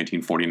after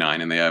 1949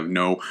 and they have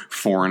no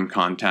foreign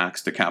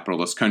contacts to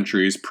capitalist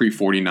countries,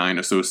 pre-49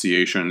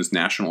 associations,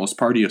 Nationalist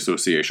Party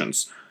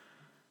associations.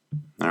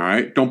 All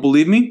right, don't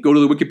believe me? Go to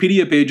the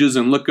Wikipedia pages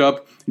and look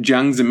up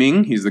Jiang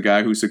Zemin. He's the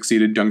guy who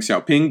succeeded Deng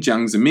Xiaoping.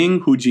 Jiang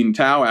Zemin, Hu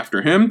Jintao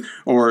after him,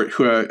 or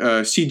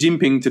Xi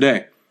Jinping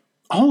today.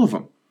 All of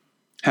them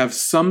have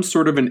some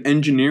sort of an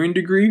engineering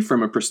degree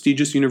from a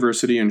prestigious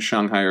university in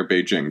Shanghai or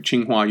Beijing.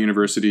 Tsinghua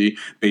University,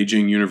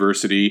 Beijing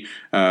University,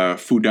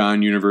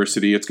 Fudan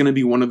University. It's going to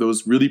be one of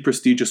those really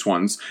prestigious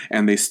ones.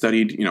 And they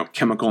studied,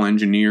 chemical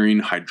engineering,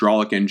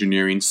 hydraulic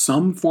engineering,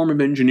 some form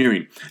of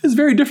engineering. It's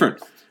very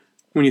different.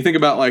 When you think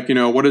about,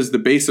 what is the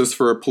basis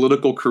for a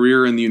political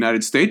career in the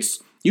United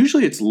States?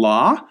 Usually it's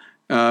law,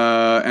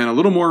 and a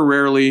little more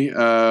rarely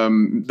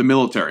the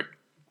military.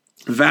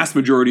 The vast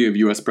majority of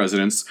U.S.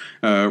 presidents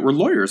were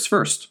lawyers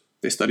first.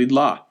 They studied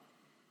law.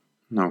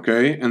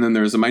 Okay, and then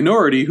there's a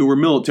minority who were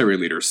military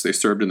leaders. They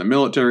served in the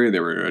military, they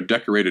were a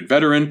decorated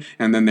veteran,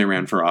 and then they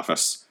ran for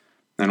office.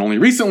 And only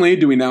recently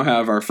do we now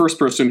have our first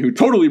person who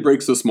totally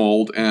breaks this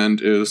mold and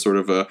is sort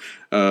of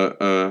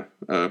a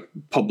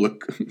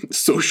public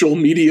social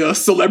media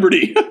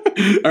celebrity.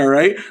 All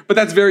right? But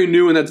that's very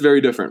new and that's very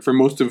different. For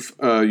most of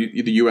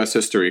the U.S.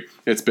 history,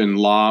 it's been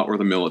law or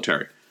the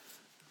military.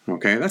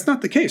 Okay, that's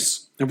not the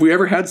case. Have we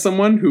ever had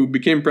someone who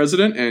became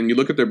president and you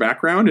look at their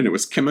background and it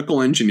was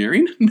chemical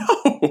engineering?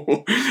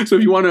 No. So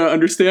if you want to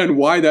understand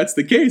why that's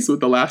the case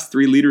with the last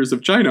 3 leaders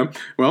of China,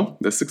 well,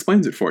 this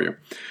explains it for you.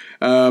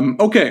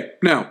 Okay,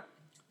 now,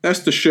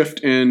 that's the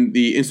shift in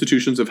the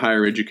institutions of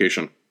higher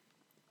education.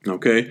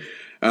 Okay,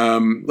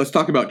 let's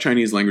talk about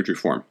Chinese language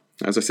reform.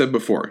 As I said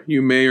before,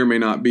 you may or may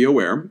not be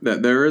aware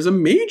that there is a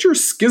major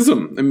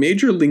schism, a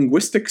major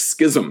linguistic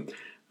schism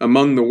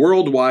among the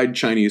worldwide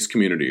Chinese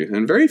community,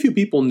 and very few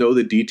people know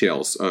the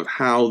details of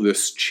how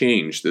this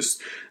change, this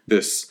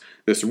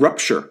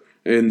rupture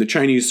in the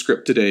Chinese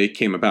script today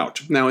came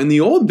about. Now, in the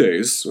old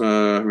days,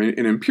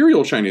 in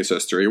imperial Chinese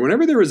history,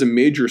 whenever there was a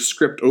major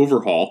script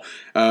overhaul,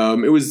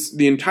 it was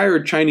the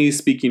entire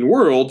Chinese-speaking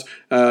world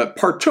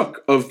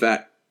partook of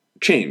that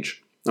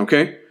change.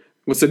 Okay,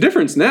 what's the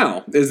difference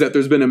now is that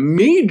there's been a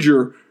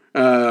major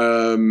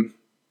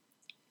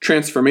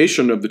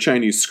transformation of the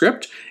Chinese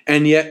script,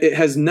 and yet it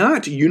has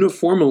not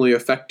uniformly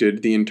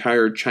affected the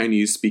entire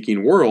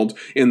Chinese-speaking world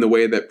in the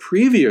way that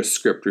previous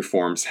script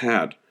reforms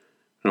had.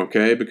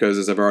 Okay, because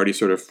as I've already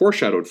sort of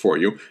foreshadowed for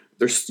you,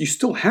 you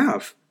still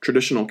have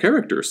traditional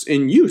characters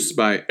in use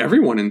by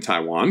everyone in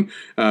Taiwan,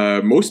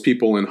 most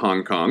people in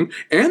Hong Kong,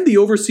 and the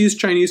overseas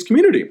Chinese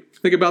community.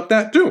 Think about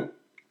that too.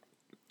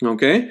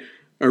 Okay?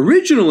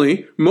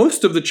 Originally,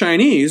 most of the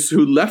Chinese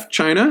who left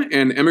China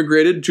and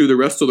emigrated to the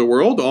rest of the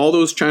world, all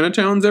those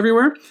Chinatowns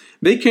everywhere,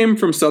 they came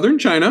from southern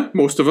China,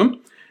 most of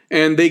them,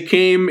 and they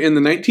came in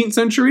the 19th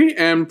century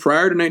and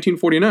prior to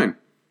 1949.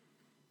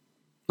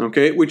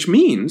 Okay, which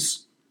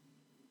means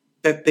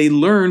that they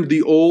learned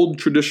the old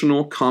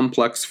traditional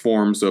complex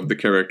forms of the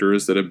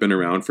characters that have been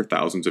around for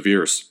thousands of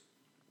years.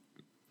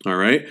 All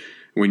right,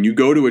 when you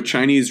go to a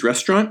Chinese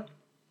restaurant,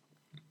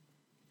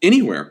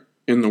 anywhere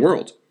in the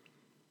world,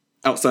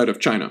 outside of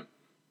China.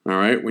 All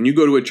right, when you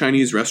go to a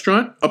Chinese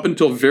restaurant, up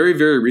until very,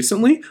 very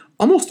recently,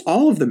 almost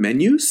all of the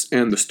menus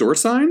and the store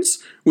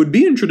signs would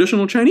be in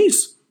traditional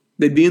Chinese.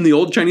 They'd be in the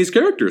old Chinese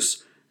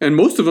characters, and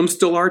most of them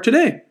still are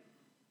today.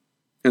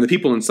 And the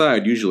people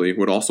inside usually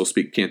would also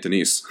speak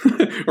Cantonese,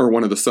 or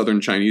one of the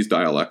southern Chinese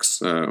languages,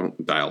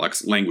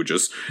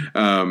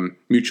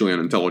 mutually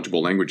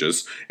unintelligible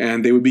languages,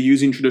 and they would be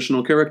using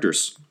traditional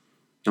characters.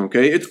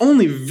 Okay, it's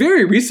only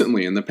very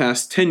recently, in the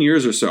past 10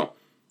 years or so,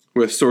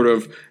 with sort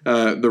of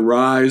the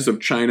rise of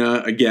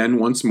China again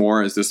once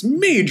more as this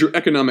major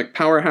economic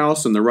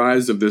powerhouse, and the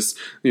rise of this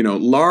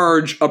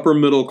large upper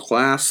middle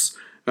class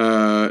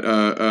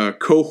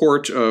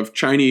cohort of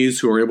Chinese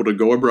who are able to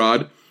go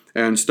abroad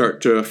and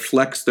start to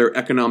flex their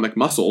economic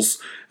muscles,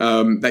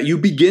 that you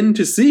begin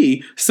to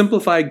see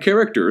simplified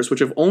characters, which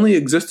have only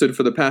existed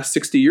for the past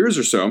 60 years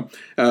or so.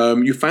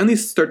 You finally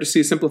start to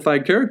see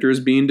simplified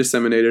characters being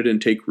disseminated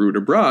and take root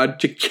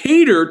abroad to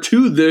cater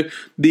to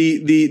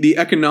the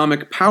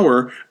economic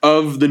power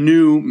of the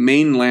new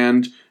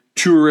mainland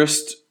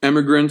tourist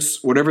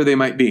immigrants, whatever they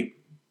might be,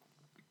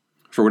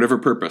 for whatever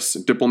purpose,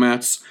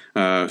 diplomats,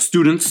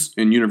 students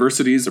in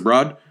universities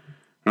abroad.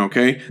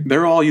 Okay,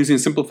 they're all using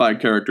simplified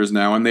characters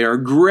now, and they are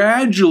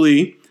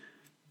gradually,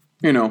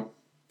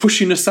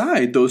 pushing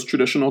aside those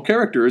traditional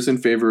characters in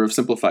favor of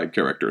simplified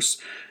characters.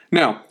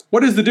 Now,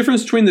 what is the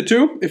difference between the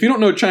two? If you don't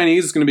know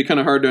Chinese, it's going to be kind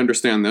of hard to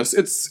understand this.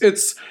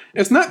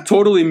 It's not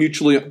totally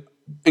mutually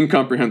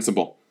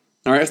incomprehensible.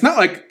 All right, it's not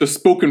like the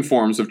spoken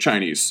forms of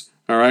Chinese.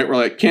 All right, where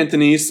like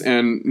Cantonese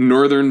and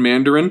Northern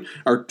Mandarin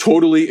are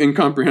totally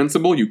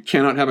incomprehensible. You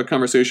cannot have a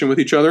conversation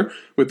with each other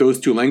with those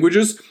two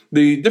languages.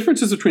 The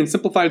differences between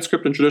simplified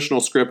script and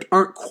traditional script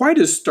aren't quite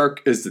as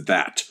stark as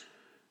that.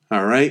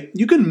 All right,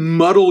 you can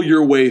muddle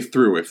your way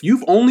through. If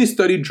you've only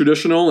studied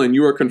traditional and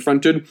you are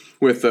confronted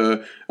with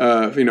a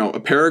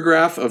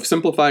paragraph of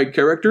simplified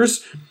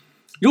characters,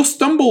 you'll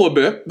stumble a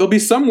bit. There'll be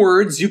some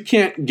words you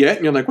can't get,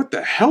 and you're like, "What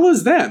the hell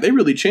is that? They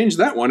really changed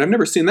that one. I've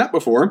never seen that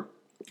before."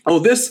 Oh,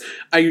 this,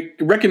 I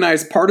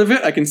recognize part of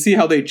it. I can see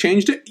how they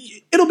changed it.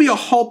 It'll be a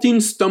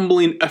halting,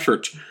 stumbling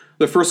effort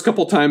the first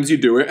couple times you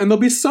do it, and there'll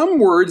be some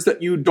words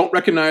that you don't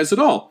recognize at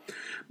all.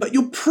 But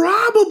you'll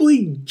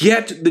probably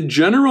get the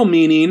general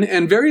meaning,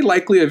 and very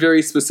likely a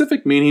very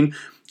specific meaning,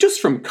 just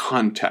from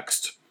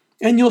context.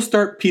 And you'll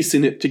start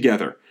piecing it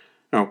together,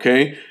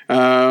 okay?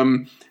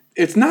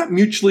 It's not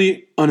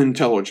mutually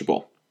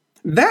unintelligible.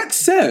 That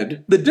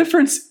said, the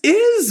difference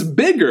is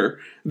bigger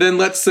than,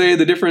 let's say,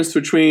 the difference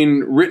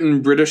between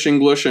written British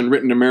English and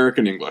written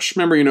American English.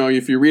 Remember,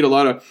 if you read a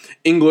lot of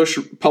English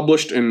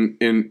published in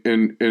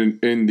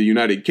the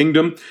United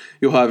Kingdom,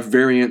 you'll have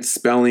variant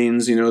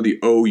spellings, the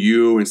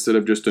OU instead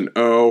of just an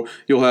O.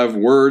 You'll have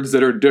words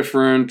that are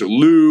different,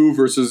 loo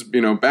versus,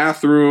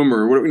 bathroom,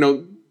 or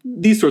whatever,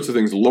 these sorts of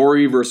things,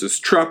 lorry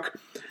versus truck.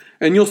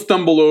 And you'll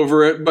stumble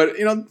over it, but,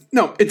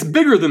 no, it's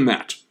bigger than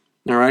that.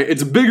 All right,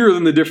 it's bigger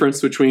than the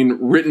difference between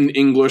written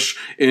English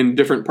in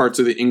different parts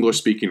of the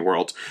English-speaking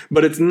world,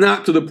 but it's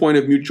not to the point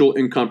of mutual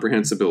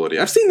incomprehensibility.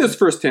 I've seen this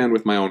firsthand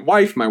with my own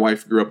wife. My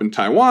wife grew up in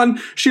Taiwan.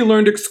 She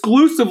learned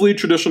exclusively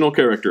traditional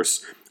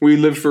characters. We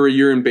lived for a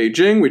year in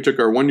Beijing. We took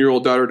our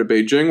 1-year-old daughter to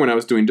Beijing when I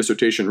was doing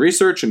dissertation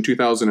research in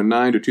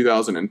 2009 to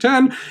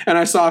 2010, and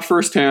I saw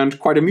firsthand,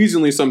 quite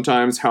amusingly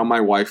sometimes, how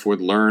my wife would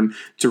learn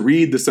to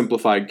read the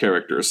simplified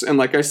characters. And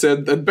like I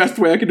said, the best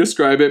way I can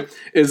describe it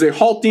is a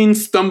halting,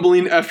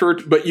 stumbling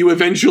effort, but you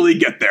eventually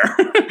get there.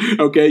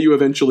 Okay, you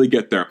eventually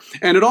get there.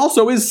 And it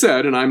also is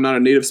said, and I'm not a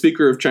native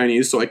speaker of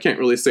Chinese, so I can't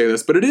really say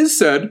this, but it is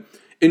said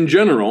in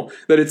general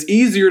that it's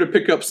easier to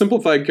pick up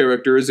simplified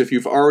characters if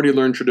you've already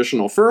learned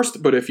traditional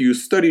first, but if you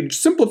studied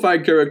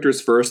simplified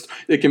characters first,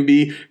 it can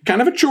be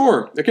kind of a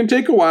chore. It can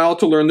take a while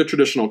to learn the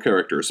traditional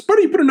characters, but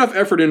if you put enough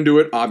effort into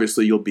it,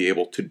 obviously you'll be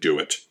able to do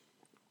it.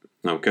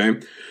 Okay,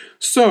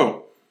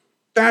 so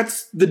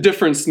that's the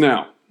difference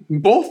now.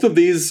 Both of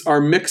these are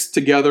mixed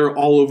together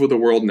all over the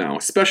world now,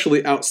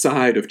 especially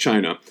outside of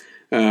China.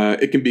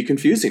 It can be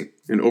confusing.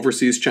 In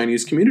overseas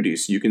Chinese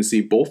communities, you can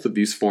see both of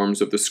these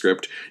forms of the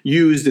script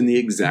used in the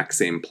exact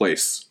same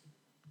place.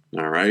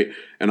 All right?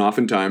 And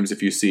oftentimes,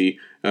 if you see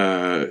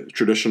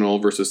traditional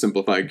versus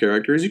simplified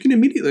characters, you can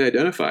immediately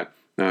identify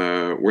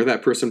where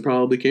that person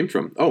probably came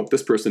from. Oh,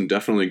 this person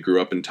definitely grew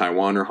up in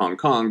Taiwan or Hong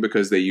Kong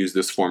because they use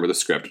this form of the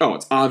script. Oh,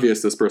 it's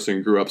obvious this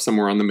person grew up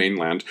somewhere on the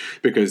mainland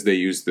because they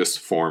use this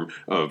form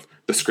of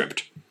the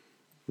script.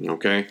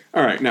 Okay?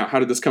 All right, now, how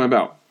did this come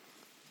about?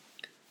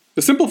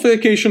 The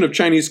simplification of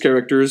Chinese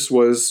characters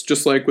was,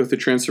 just like with the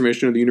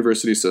transformation of the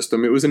university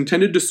system, it was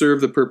intended to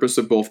serve the purpose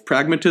of both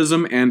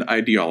pragmatism and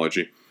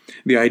ideology.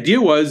 The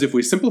idea was, if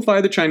we simplify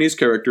the Chinese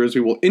characters,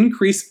 we will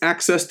increase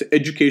access to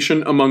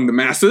education among the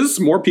masses,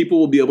 more people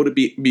will be able to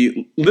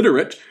be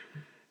literate,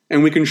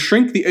 and we can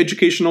shrink the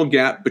educational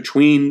gap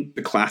between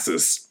the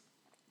classes.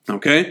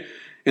 Okay?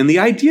 And the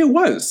idea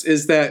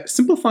is that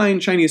simplifying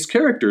Chinese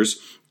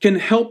characters can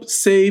help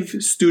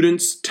save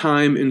students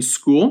time in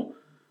school.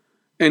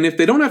 And if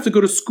they don't have to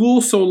go to school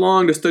so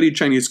long to study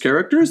Chinese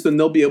characters, then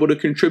they'll be able to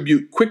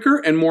contribute quicker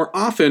and more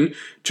often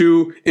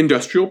to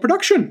industrial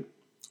production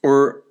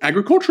or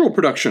agricultural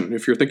production,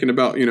 if you're thinking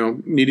about,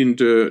 needing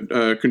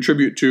to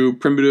contribute to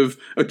primitive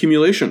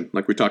accumulation,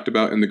 like we talked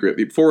about in the Great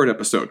Leap Forward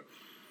episode.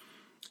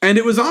 And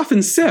it was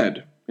often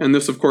said, and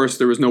this, of course,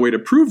 there was no way to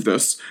prove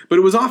this, but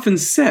it was often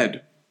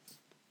said,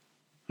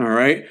 all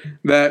right,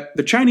 that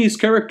the Chinese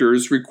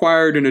characters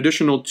required an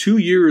additional 2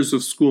 years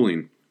of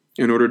schooling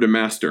in order to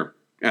master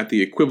at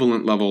the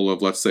equivalent level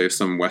of, let's say,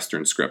 some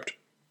Western script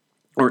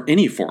or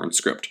any foreign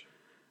script.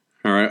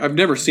 All right, I've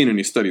never seen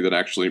any study that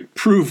actually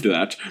proved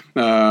that,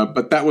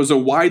 but that was a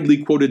widely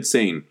quoted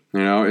saying.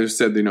 It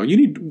said,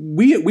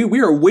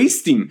 we are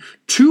wasting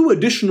 2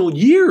 additional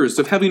years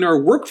of having our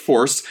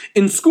workforce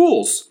in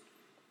schools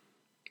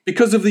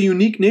because of the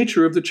unique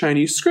nature of the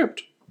Chinese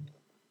script.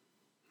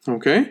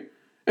 Okay,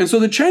 and so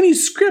the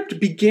Chinese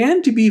script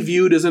began to be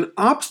viewed as an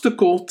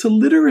obstacle to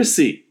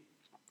literacy.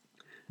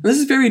 This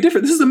is very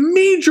different. This is a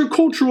major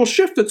cultural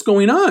shift that's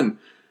going on.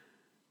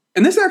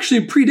 And this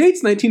actually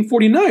predates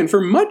 1949 for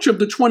much of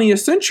the 20th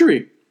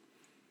century.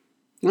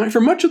 Right?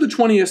 For much of the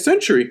 20th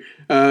century,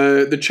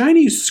 the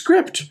Chinese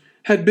script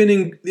had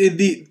been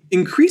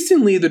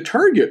increasingly the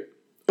target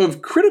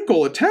of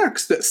critical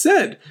attacks that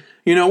said,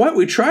 you know what,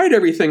 we tried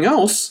everything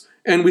else,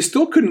 and we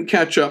still couldn't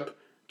catch up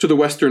to the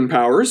Western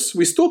powers.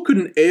 We still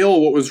couldn't ail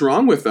what was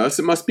wrong with us.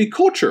 It must be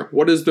culture.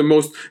 What is the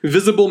most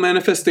visible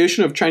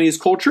manifestation of Chinese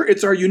culture?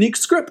 It's our unique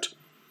script.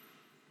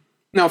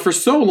 Now, for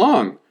so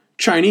long,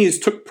 Chinese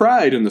took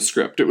pride in the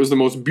script. It was the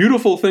most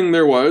beautiful thing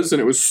there was, and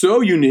it was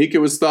so unique. It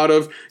was thought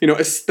of,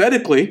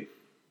 aesthetically,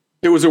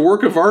 it was a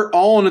work of art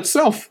all in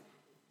itself.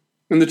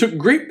 And they took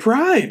great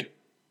pride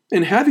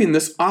in having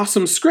this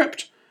awesome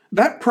script.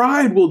 That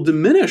pride will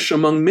diminish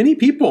among many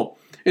people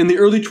in the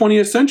early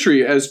 20th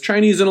century as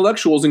Chinese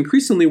intellectuals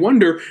increasingly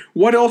wonder,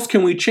 what else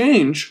can we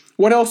change?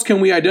 What else can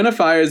we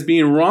identify as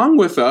being wrong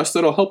with us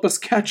that'll help us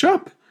catch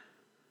up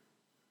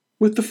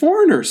with the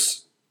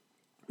foreigners?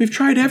 We've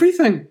tried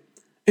everything.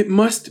 It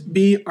must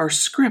be our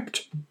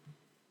script.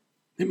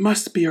 It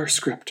must be our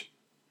script.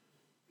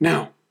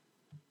 Now,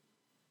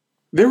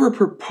 there were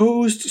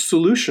proposed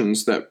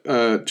solutions that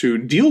to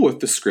deal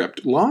with the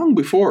script long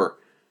before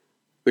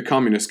the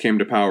communists came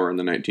to power in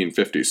the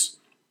 1950s.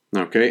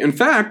 Okay, in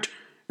fact,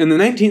 in the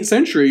 19th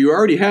century, you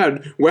already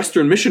had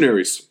Western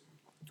missionaries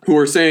who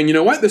were saying, you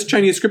know what, this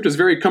Chinese script is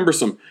very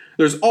cumbersome.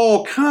 There's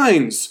all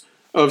kinds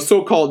of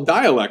so-called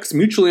dialects,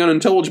 mutually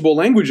unintelligible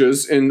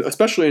languages,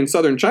 especially in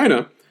southern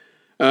China,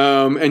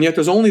 and yet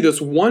there's only this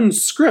one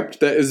script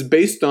that is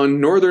based on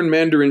Northern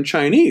Mandarin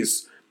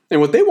Chinese. And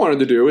what they wanted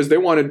to do is they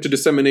wanted to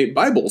disseminate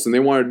Bibles, and they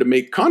wanted to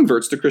make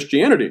converts to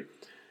Christianity.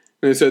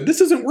 And they said, this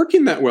isn't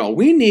working that well.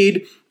 We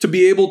need to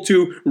be able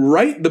to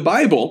write the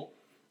Bible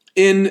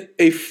in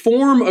a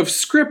form of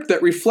script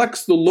that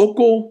reflects the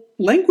local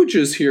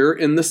languages here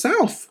in the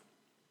South.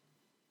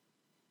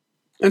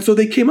 And so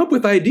they came up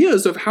with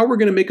ideas of how we're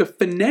going to make a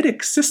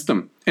phonetic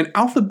system, an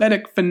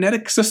alphabetic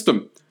phonetic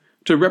system,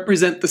 to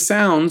represent the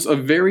sounds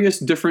of various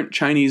different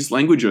Chinese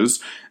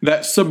languages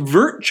that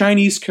subvert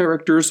Chinese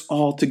characters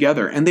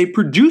altogether. And they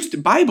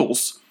produced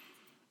Bibles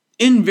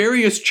in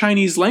various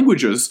Chinese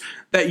languages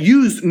that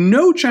used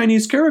no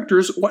Chinese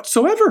characters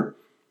whatsoever.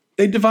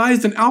 They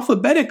devised an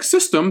alphabetic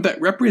system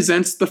that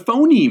represents the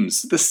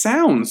phonemes, the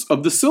sounds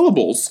of the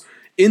syllables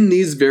in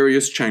these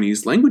various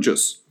Chinese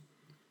languages.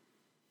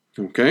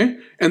 Okay?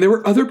 And there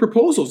were other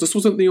proposals. This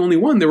wasn't the only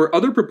one. There were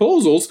other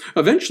proposals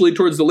eventually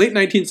towards the late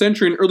 19th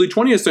century and early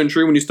 20th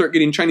century when you start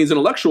getting Chinese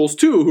intellectuals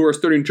too who are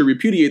starting to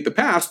repudiate the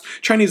past.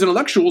 Chinese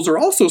intellectuals are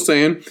also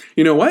saying,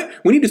 you know what?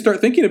 We need to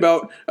start thinking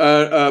about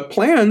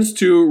plans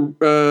to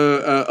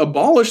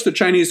abolish the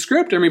Chinese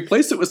script and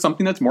replace it with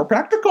something that's more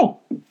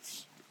practical.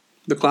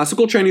 The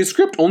classical Chinese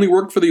script only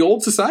worked for the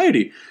old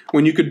society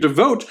when you could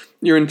devote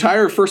your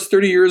entire first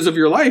 30 years of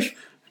your life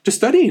to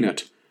studying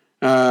it.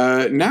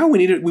 Now we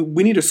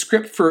need a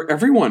script for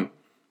everyone.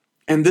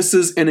 And this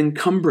is an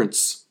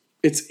encumbrance.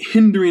 It's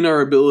hindering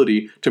our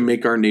ability to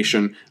make our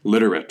nation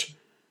literate.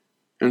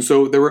 And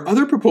so there were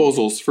other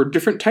proposals for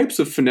different types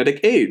of phonetic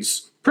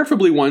aids,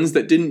 preferably ones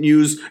that didn't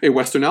use a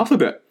Western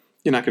alphabet.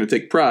 You're not going to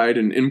take pride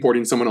in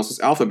importing someone else's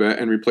alphabet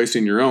and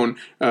replacing your own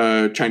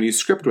Chinese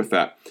script with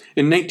that.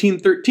 In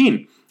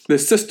 1913, the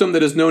system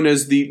that is known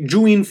as the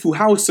Zhuyin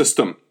Fuhao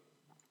system,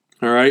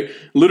 all right,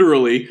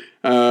 literally,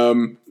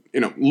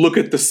 look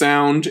at the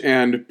sound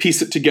and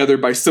piece it together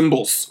by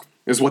symbols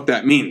is what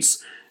that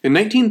means. In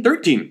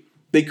 1913,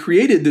 they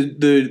created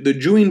the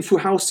Zhuyin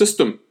Fuhao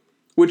system,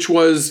 which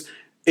was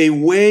a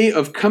way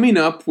of coming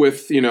up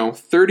with,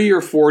 30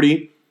 or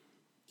 40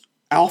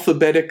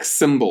 alphabetic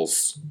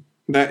symbols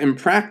that in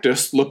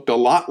practice looked a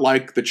lot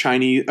like the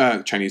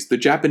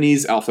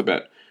Japanese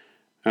alphabet.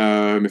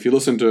 If you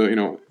listen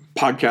to,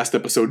 podcast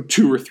episode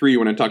 2 or 3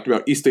 when I talked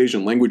about East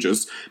Asian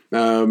languages,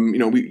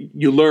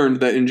 you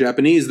learned that in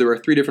Japanese there are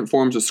 3 different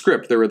forms of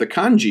script. There are the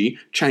kanji,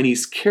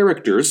 Chinese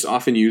characters,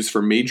 often used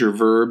for major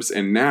verbs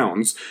and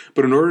nouns,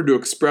 but in order to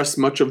express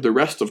much of the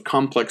rest of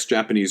complex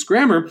Japanese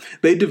grammar,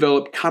 they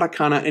developed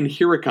katakana and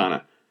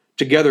hiragana,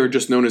 together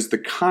just known as the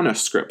kana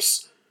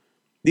scripts.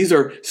 These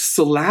are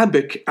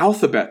syllabic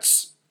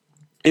alphabets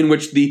in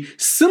which the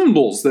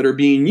symbols that are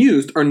being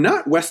used are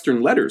not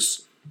Western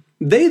letters.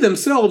 They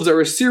themselves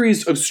are a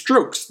series of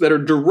strokes that are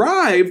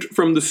derived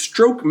from the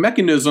stroke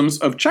mechanisms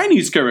of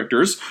Chinese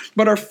characters,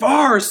 but are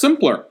far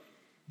simpler.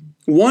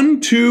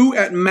 1, 2,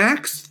 at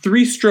max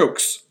 3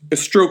 strokes. A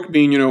stroke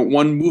being,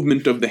 one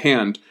movement of the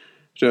hand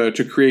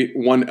to create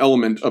one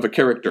element of a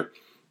character.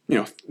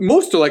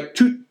 Most are like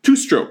two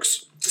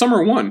strokes. Some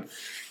are 1,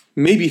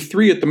 maybe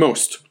 3 at the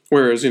most.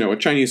 Whereas, a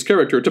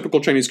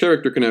typical Chinese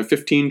character can have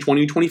 15,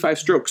 20, 25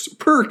 strokes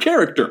per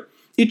character.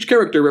 Each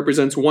character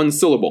represents 1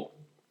 syllable.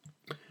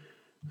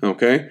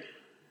 Okay?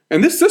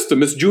 And this system,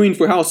 this Zhuyin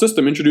Fuhao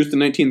system introduced in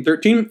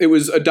 1913, it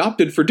was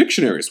adopted for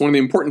dictionaries. One of the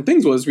important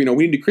things was, we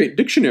need to create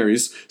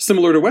dictionaries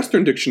similar to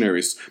Western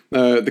dictionaries.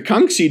 The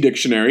Kangxi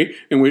dictionary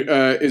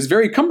is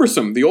very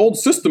cumbersome. The old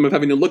system of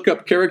having to look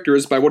up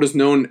characters by what is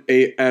known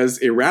as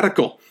a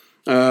radical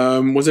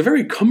was a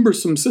very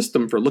cumbersome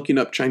system for looking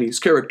up Chinese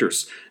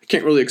characters. I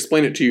can't really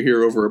explain it to you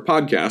here over a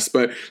podcast,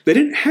 but they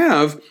didn't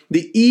have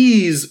the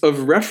ease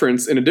of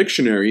reference in a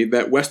dictionary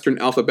that Western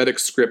alphabetic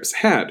scripts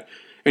had.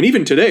 And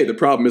even today, the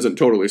problem isn't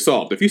totally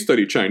solved. If you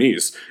study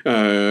Chinese,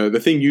 the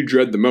thing you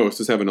dread the most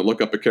is having to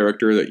look up a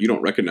character that you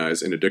don't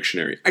recognize in a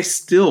dictionary. I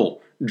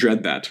still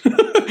dread that.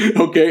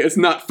 Okay? It's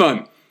not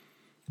fun.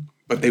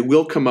 But they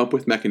will come up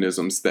with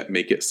mechanisms that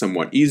make it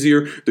somewhat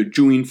easier. The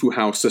Zhuyin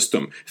Fuhao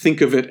system.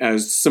 Think of it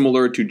as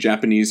similar to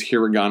Japanese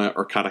hiragana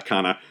or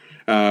katakana.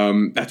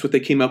 That's what they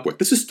came up with.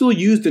 This is still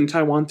used in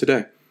Taiwan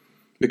today,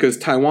 because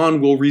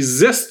Taiwan will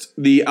resist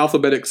the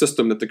alphabetic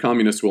system that the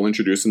communists will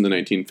introduce in the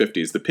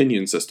 1950s, the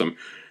pinyin system,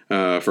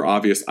 for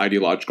obvious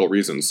ideological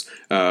reasons.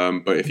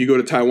 But if you go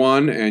to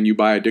Taiwan and you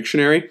buy a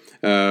dictionary,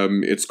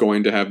 it's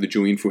going to have the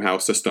Zhuyin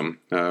Fuhao system,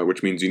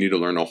 which means you need to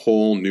learn a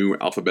whole new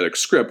alphabetic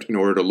script in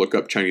order to look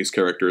up Chinese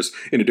characters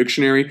in a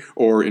dictionary,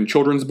 or in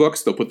children's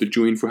books, they'll put the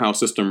Zhuyin Fuhao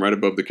system right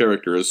above the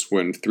characters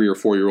when 3 or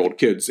 4-year-old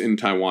kids in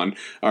Taiwan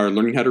are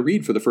learning how to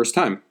read for the first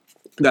time.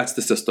 That's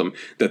the system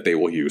that they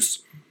will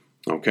use.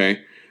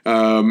 Okay?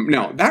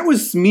 Now, that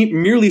was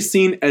merely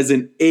seen as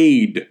an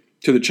aid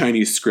to the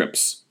Chinese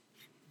script.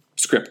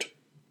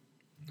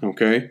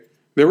 Okay?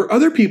 There were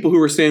other people who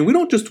were saying, we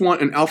don't just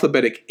want an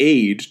alphabetic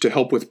aid to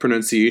help with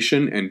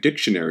pronunciation and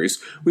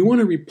dictionaries. We want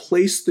to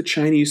replace the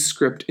Chinese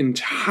script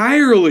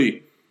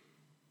entirely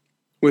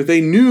with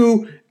a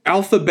new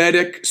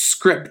alphabetic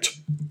script.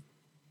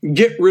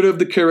 Get rid of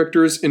the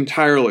characters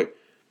entirely.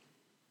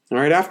 All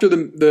right, after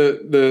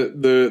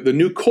the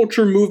New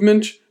Culture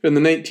movement in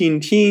the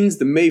 19-teens,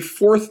 the May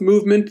 4th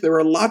movement, there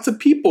are lots of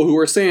people who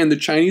are saying the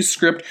Chinese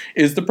script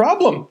is the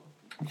problem.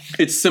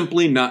 It's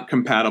simply not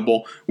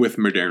compatible with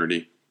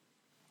modernity,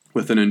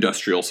 with an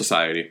industrial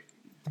society.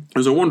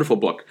 There's a wonderful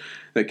book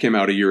that came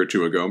out a year or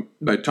 2 ago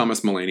by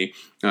Thomas Mullany,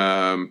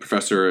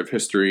 professor of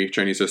history,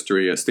 Chinese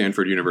history at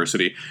Stanford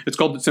University. It's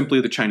called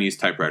simply The Chinese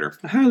Typewriter.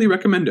 I highly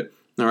recommend it.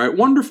 All right,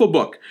 wonderful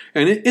book.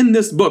 And in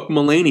this book,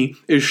 Mullaney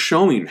is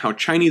showing how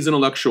Chinese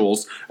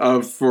intellectuals,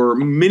 for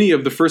many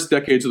of the first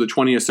decades of the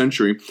 20th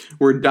century,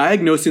 were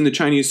diagnosing the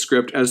Chinese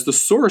script as the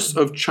source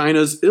of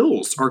China's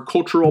ills, our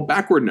cultural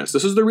backwardness.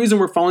 This is the reason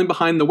we're falling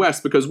behind the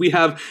West, because we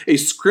have a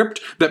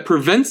script that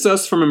prevents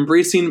us from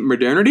embracing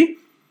modernity.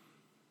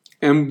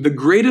 And the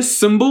greatest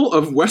symbol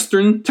of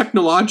Western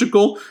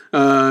technological,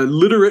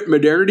 literate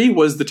modernity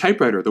was the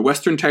typewriter. The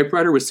Western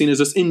typewriter was seen as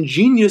this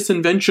ingenious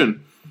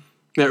invention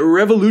that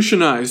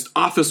revolutionized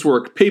office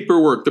work,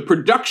 paperwork, the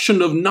production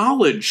of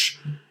knowledge,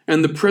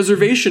 and the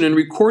preservation and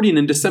recording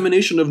and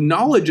dissemination of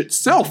knowledge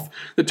itself.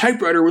 The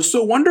typewriter was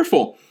so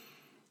wonderful.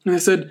 And I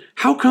said,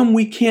 how come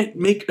we can't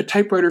make a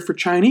typewriter for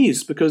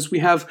Chinese? Because we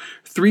have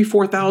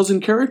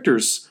 3,000-4,000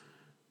 characters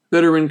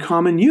that are in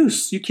common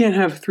use. You can't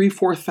have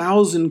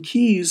 3,000-4,000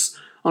 keys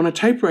on a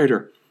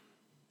typewriter.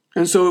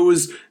 And so it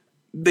was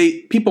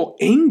people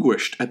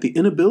anguished at the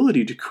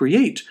inability to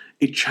create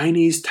a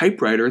Chinese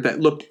typewriter that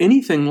looked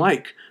anything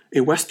like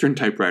a Western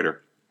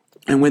typewriter.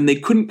 And when they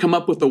couldn't come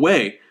up with a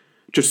way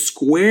to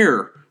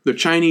square the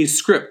Chinese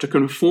script, to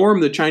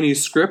conform the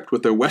Chinese script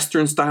with a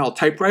Western-style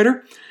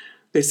typewriter,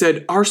 they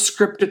said, our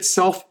script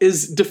itself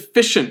is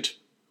deficient.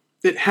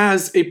 It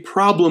has a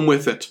problem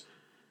with it.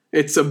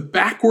 It's a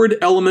backward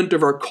element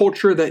of our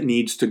culture that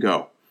needs to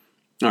go.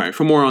 All right,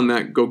 for more on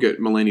that, go get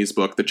Mullaney's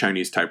book, The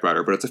Chinese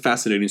Typewriter. But it's a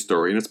fascinating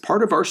story, and it's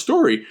part of our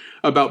story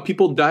about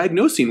people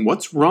diagnosing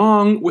what's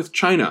wrong with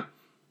China.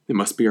 It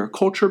must be our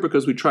culture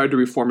because we tried to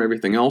reform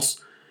everything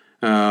else.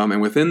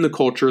 And within the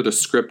culture, the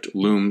script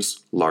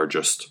looms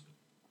largest.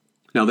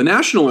 Now, the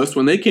nationalists,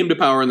 when they came to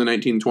power in the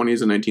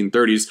 1920s and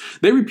 1930s,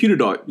 they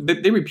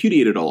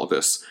repudiated all of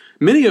this.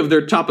 Many of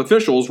their top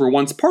officials were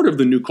once part of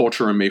the New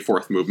Culture and May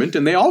 4th movement,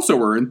 and they also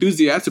were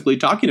enthusiastically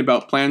talking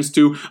about plans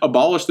to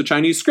abolish the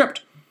Chinese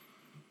script.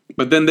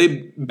 But then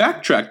they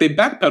backtracked, they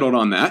backpedaled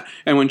on that,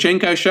 and when Chiang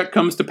Kai-shek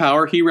comes to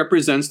power, he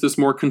represents this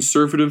more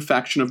conservative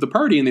faction of the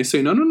party, and they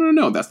say,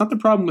 no, that's not the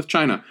problem with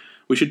China.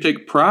 We should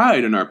take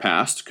pride in our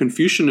past.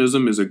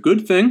 Confucianism is a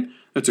good thing.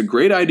 That's a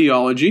great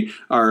ideology.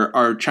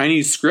 Our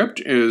Chinese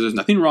script, there's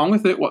nothing wrong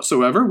with it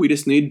whatsoever. We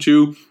just need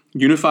to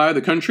unify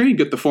the country,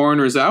 get the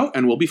foreigners out,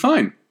 and we'll be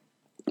fine.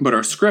 But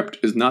our script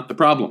is not the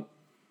problem.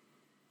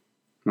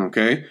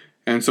 Okay?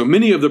 And so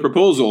many of the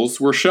proposals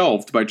were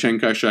shelved by Chiang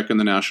Kai-shek and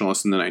the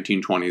nationalists in the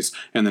 1920s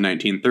and the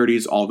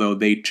 1930s, although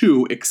they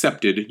too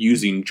accepted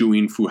using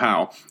Juyin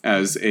Fuhao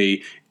as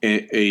an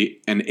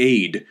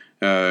aid,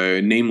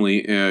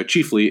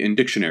 chiefly in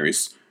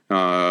dictionaries,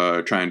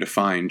 trying to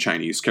find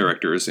Chinese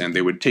characters, and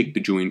they would take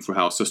the Juyin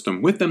Fuhao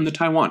system with them to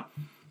Taiwan.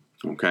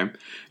 Okay?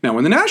 Now,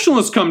 when the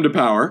nationalists come to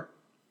power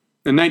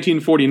in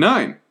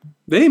 1949,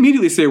 they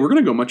immediately say, we're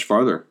going to go much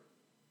farther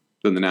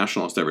than the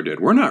nationalists ever did.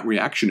 We're not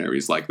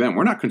reactionaries like them.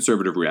 We're not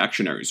conservative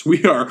reactionaries.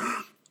 We are,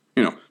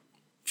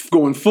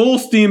 going full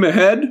steam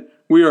ahead.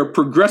 We are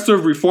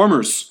progressive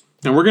reformers.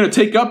 And we're going to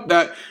take up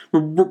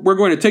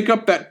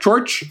that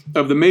torch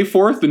of the May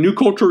 4th, the New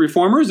Cultural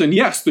Reformers. And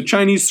yes, the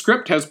Chinese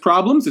script has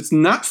problems. It's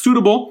not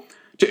suitable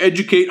to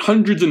educate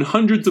hundreds and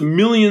hundreds of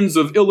millions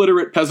of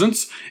illiterate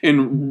peasants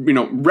in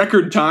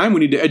record time.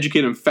 We need to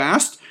educate them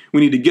fast. We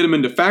need to get them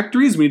into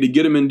factories. We need to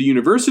get them into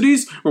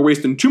universities. We're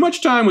wasting too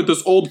much time with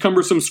this old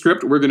cumbersome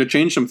script. We're going to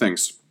change some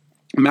things.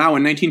 Mao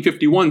in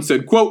 1951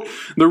 said, quote,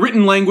 the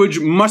written language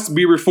must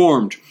be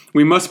reformed.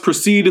 We must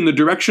proceed in the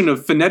direction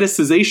of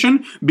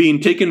phoneticization being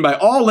taken by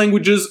all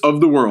languages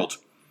of the world.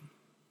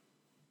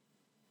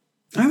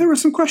 Now, there were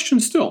some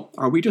questions still.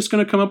 Are we just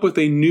going to come up with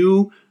a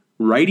new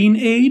writing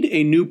aid,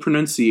 a new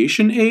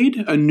pronunciation aid,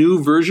 a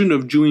new version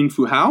of Juyin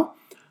Fuhao?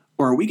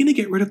 Or are we going to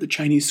get rid of the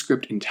Chinese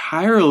script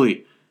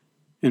entirely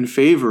in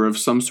favor of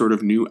some sort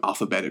of new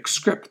alphabetic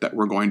script that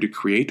we're going to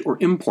create or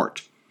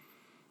import?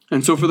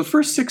 And so for the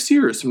first 6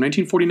 years, from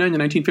 1949 to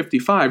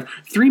 1955,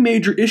 three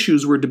major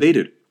issues were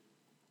debated.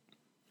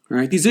 All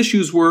right, these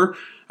issues were,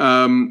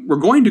 we're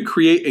going to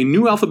create a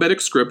new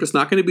alphabetic script. It's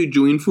not going to be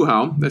Juyin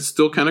Fuhao. That's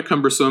still kind of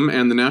cumbersome,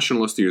 and the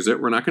nationalists use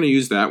it. We're not going to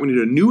use that. We need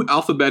a new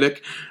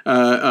alphabetic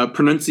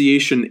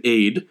pronunciation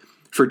aid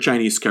for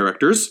Chinese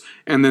characters.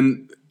 And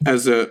then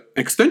as an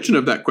extension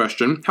of that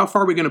question, how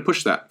far are we going to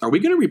push that? Are we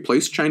going to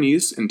replace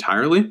Chinese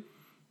entirely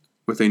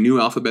with a new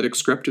alphabetic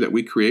script that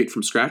we create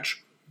from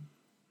scratch?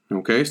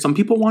 Okay, some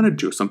people wanted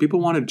to.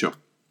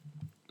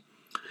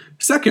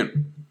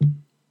 Second,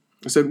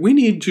 I said we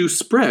need to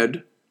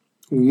spread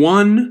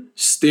one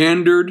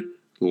standard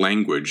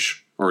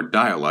language, or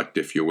dialect,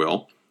 if you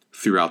will,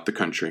 throughout the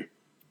country.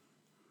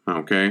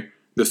 Okay,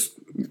 this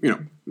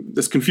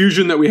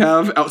confusion that we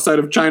have outside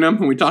of China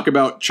when we talk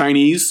about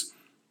Chinese.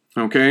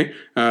 Okay,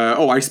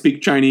 I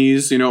speak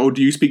Chinese. Do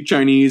you speak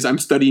Chinese? I'm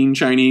studying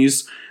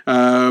Chinese.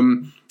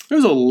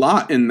 There's a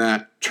lot in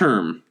that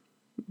term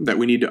that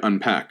we need to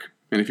unpack.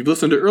 And if you've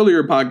listened to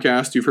earlier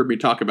podcasts, you've heard me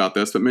talk about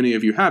this, but many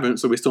of you haven't,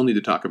 so we still need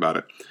to talk about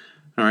it.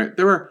 All right,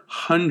 there are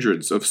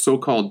hundreds of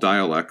so-called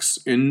dialects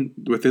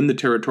within the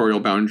territorial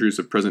boundaries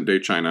of present-day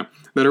China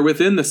that are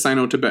within the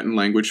Sino-Tibetan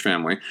language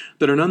family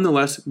that are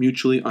nonetheless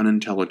mutually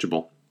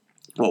unintelligible.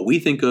 What we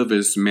think of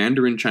as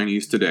Mandarin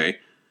Chinese today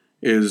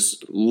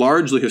is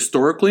largely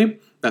historically,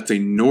 that's a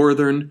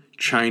Northern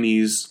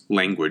Chinese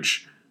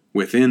language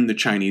within the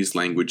Chinese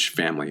language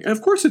family. And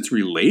of course, it's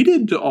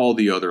related to all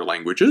the other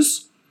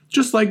languages,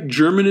 just like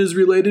German is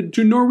related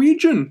to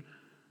Norwegian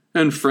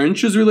and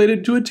French is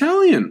related to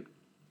Italian.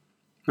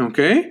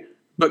 Okay?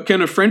 But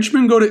can a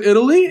Frenchman go to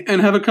Italy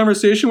and have a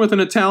conversation with an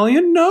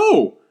Italian?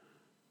 No.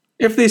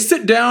 If they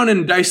sit down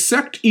and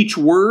dissect each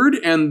word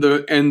and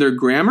their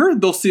grammar,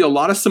 they'll see a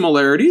lot of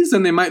similarities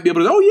and they might be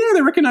able to, oh yeah,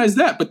 they recognize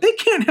that. But they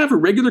can't have a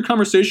regular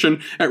conversation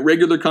at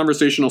regular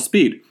conversational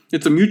speed.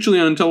 It's a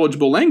mutually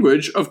unintelligible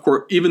language, of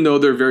course, even though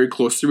they're very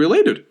closely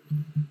related.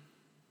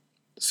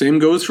 Same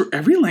goes for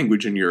every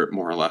language in Europe,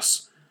 more or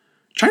less.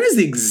 China's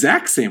the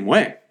exact same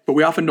way, but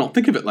we often don't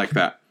think of it like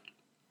that.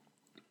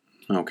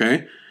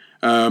 Okay?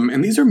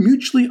 And these are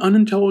mutually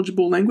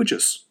unintelligible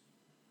languages.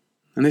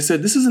 And they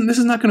said, this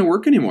is not going to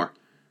work anymore.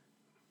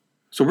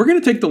 So we're going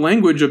to take the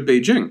language of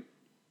Beijing,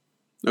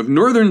 of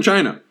northern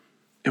China,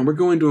 and we're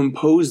going to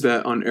impose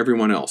that on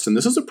everyone else. And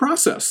this is a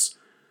process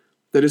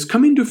that is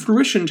coming to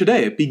fruition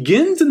today. It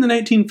begins in the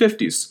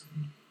 1950s,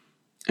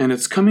 and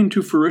it's coming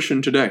to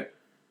fruition today.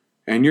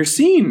 And you're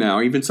seeing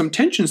now even some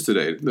tensions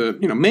today. The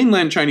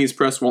mainland Chinese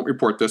press won't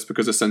report this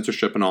because of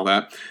censorship and all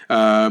that,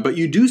 but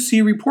you do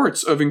see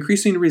reports of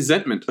increasing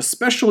resentment,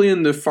 especially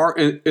in the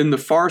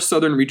far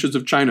southern reaches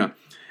of China,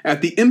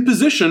 at the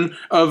imposition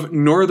of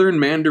Northern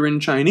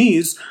Mandarin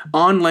Chinese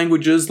on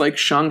languages like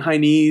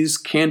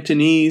Shanghainese,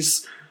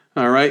 Cantonese.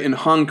 All right, in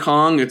Hong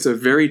Kong, it's a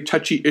very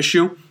touchy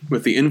issue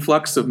with the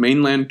influx of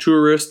mainland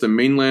tourists and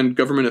mainland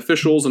government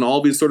officials and all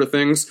these sort of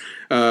things.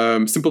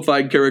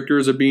 Simplified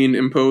characters are being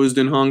imposed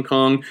in Hong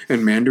Kong,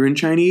 and Mandarin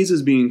Chinese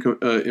is being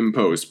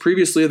imposed.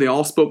 Previously, they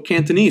all spoke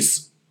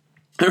Cantonese.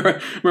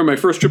 I remember my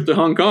first trip to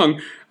Hong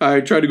Kong,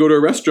 I tried to go to a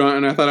restaurant,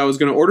 and I thought I was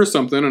going to order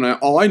something, and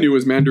all I knew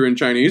was Mandarin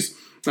Chinese.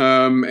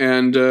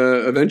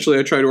 Eventually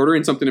I tried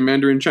ordering something in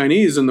Mandarin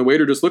Chinese, and the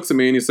waiter just looks at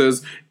me and he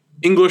says,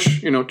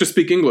 English, to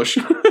speak English.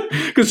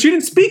 Because she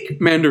didn't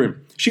speak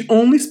Mandarin. She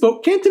only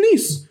spoke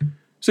Cantonese.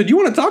 Said, you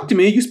want to talk to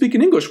me, you speak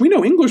in English. We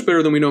know English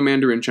better than we know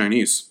Mandarin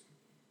Chinese.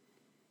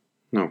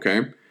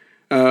 Okay.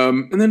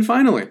 And then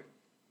finally,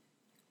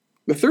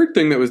 the third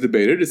thing that was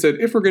debated is that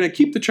if we're going to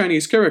keep the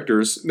Chinese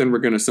characters, then we're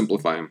going to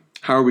simplify them.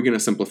 How are we going to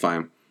simplify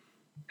them?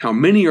 How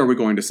many are we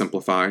going to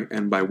simplify,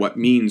 and by what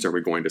means are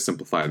we going to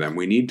simplify them?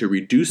 We need to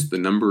reduce the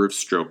number of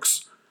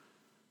strokes.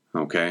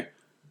 Okay?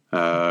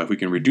 If we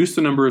can reduce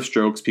the number of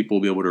strokes, people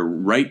will be able to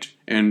write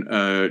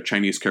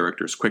Chinese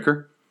characters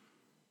quicker,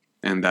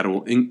 and that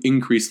will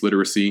increase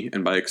literacy,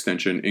 and by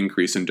extension,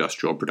 increase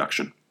industrial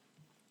production.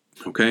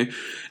 Okay?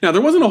 Now,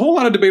 there wasn't a whole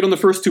lot of debate on the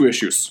first two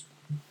issues.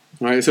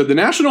 All right, so the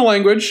national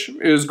language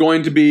is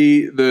going to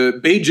be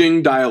the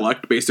Beijing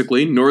dialect,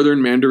 basically,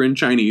 Northern Mandarin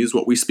Chinese,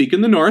 what we speak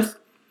in the north.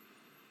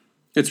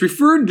 It's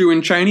referred to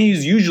in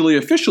Chinese, usually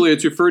officially,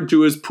 it's referred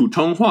to as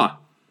Putonghua.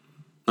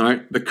 All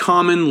right, the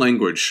common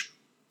language.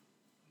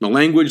 The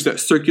language that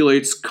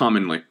circulates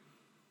commonly.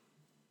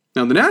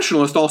 Now, the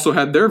nationalists also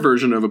had their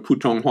version of a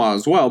Putonghua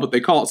as well, but they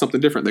call it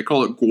something different. They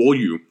call it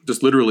Guoyu,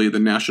 just literally the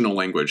national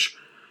language.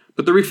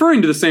 But they're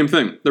referring to the same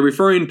thing. They're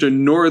referring to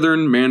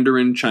Northern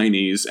Mandarin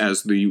Chinese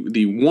as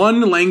the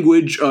one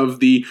language of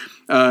the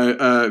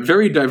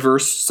very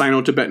diverse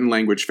Sino-Tibetan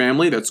language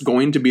family that's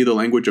going to be the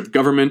language of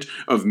government,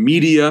 of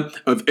media,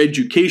 of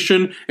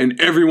education, and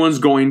everyone's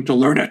going to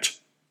learn it.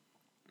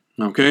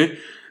 Okay?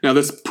 Now,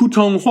 this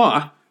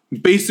Putonghua,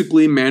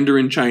 basically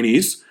Mandarin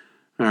Chinese,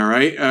 all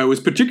right, was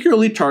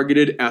particularly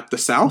targeted at the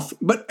south,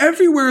 but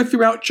everywhere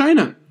throughout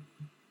China.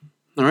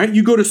 All right?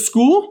 You go to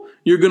school,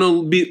 you're going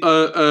to be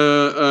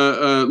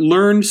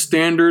learn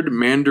standard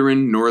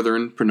Mandarin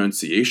Northern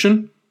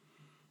pronunciation.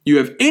 You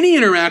have any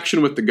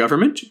interaction with the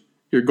government,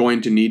 you're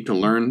going to need to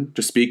learn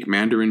to speak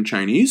Mandarin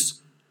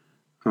Chinese.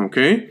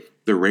 Okay?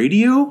 The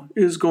radio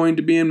is going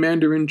to be in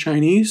Mandarin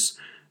Chinese.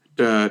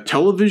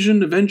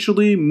 Television,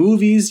 eventually,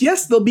 movies.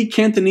 Yes, there'll be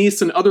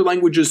Cantonese and other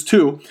languages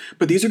too,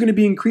 but these are going to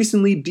be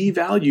increasingly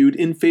devalued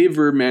in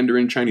favor of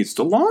Mandarin Chinese. It's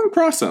a long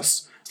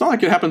process. It's not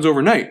like it happens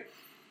overnight.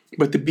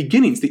 But the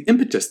beginnings, the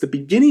impetus, the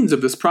beginnings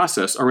of this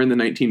process are in the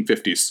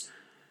 1950s.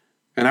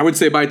 And I would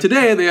say by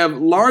today, they have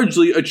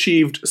largely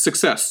achieved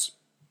success.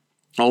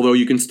 Although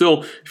you can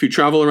still, if you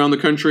travel around the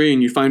country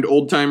and you find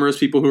old-timers,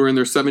 people who are in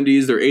their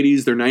 70s, their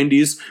 80s, their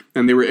 90s,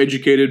 and they were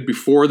educated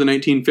before the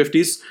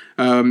 1950s,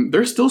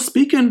 they're still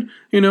speaking,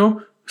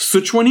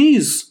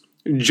 Sichuanese,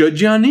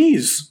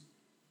 Zhejianese.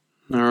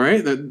 All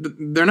right?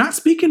 They're not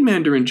speaking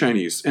Mandarin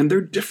Chinese, and they're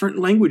different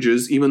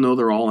languages, even though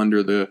they're all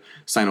under the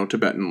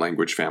Sino-Tibetan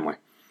language family.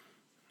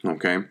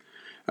 Okay?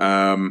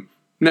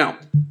 Now,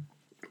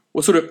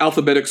 what sort of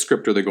alphabetic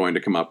script are they going to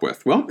come up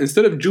with? Well,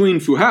 instead of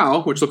Juin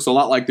Fuhao, which looks a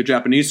lot like the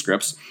Japanese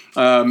scripts,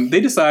 they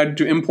decided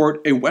to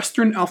import a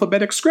Western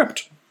alphabetic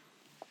script.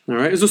 All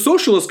right, it's a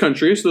socialist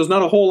country, so there's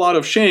not a whole lot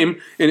of shame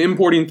in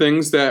importing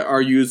things that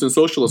are used in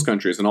socialist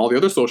countries, and all the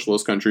other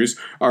socialist countries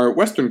are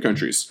Western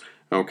countries.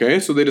 Okay,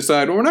 so they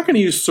decide, well, we're not going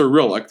to use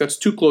Cyrillic, that's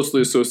too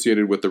closely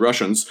associated with the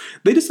Russians.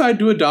 They decide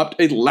to adopt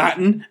a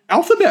Latin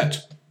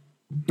alphabet.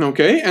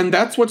 Okay, and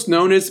that's what's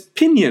known as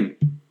Pinyin.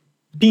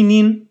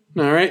 pinyin,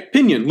 all right?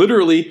 Pinyin,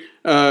 literally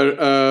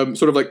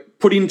sort of like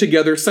putting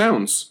together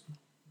sounds,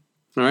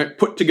 all right?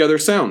 Put together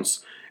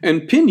sounds.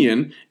 And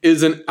pinyin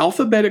is an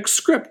alphabetic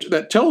script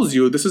that tells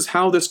you this is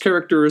how this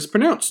character is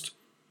pronounced.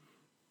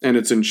 And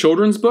it's in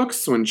children's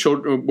books. When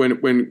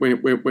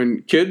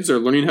kids are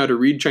learning how to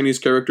read Chinese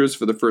characters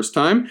for the first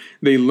time,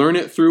 they learn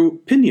it through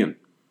pinyin.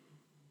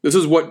 This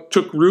is what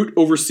took root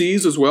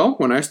overseas as well.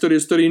 When I started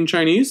studying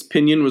Chinese,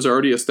 pinyin was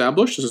already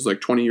established. This is like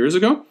 20 years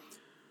ago.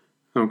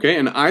 Okay,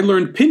 and I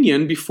learned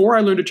pinyin before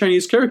I learned a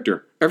Chinese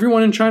character.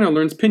 Everyone in China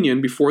learns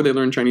pinyin before they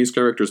learn Chinese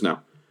characters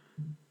now.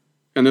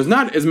 And there's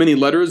not as many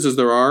letters as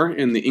there are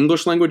in the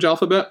English language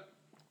alphabet.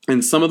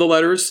 And some of the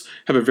letters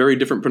have a very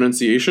different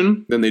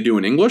pronunciation than they do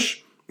in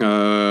English.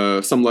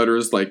 Some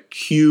letters like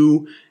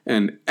Q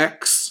and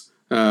X,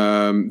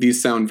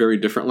 these sound very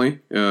differently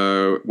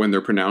when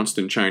they're pronounced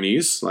in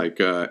Chinese. Like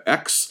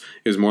X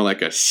is more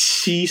like a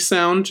Xi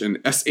sound,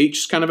 an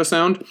SH kind of a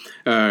sound.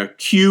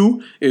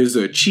 Q is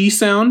a Chi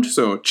sound,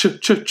 so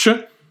ch. All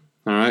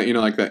right, you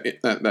know, like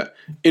that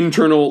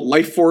internal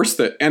life force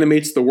that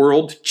animates the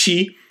world,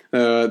 Chi.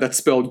 That's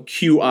spelled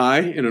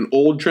QI. In an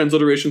old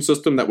transliteration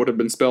system, that would have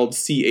been spelled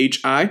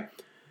CHI.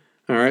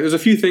 All right, there's a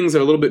few things that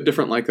are a little bit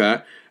different like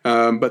that.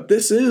 But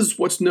this is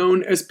what's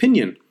known as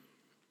pinyin.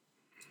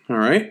 All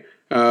right.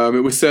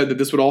 It was said that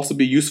this would also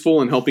be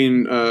useful in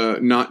helping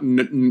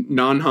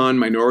non-Han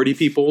minority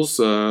peoples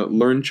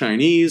learn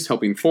Chinese,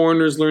 helping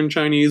foreigners learn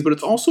Chinese, but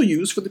it's also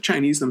used for the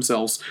Chinese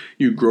themselves.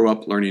 You grow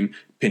up learning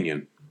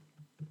pinyin.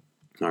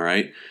 All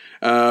right.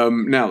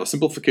 Now, the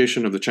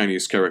simplification of the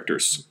Chinese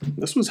characters.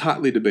 This was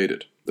hotly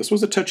debated. This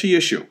was a touchy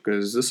issue,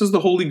 because this is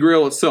the Holy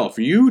Grail itself.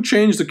 You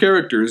change the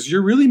characters,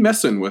 you're really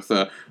messing with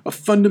a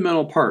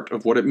fundamental part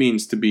of what it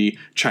means to be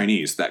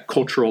Chinese, that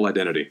cultural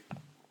identity.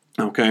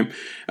 Okay,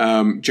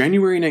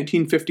 January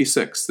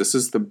 1956, this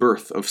is the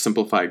birth of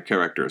simplified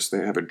characters.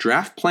 They have a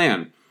draft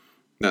plan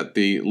that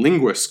the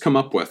linguists come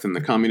up with in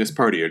the Communist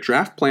Party, a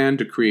draft plan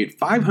to create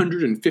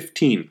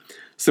 515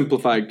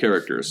 simplified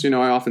characters. You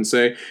know, I often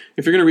say,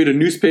 if you're going to read a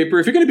newspaper,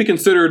 if you're going to be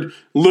considered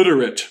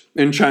literate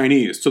in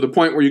Chinese, to the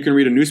point where you can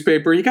read a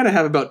newspaper, you got to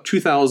have about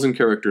 2,000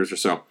 characters or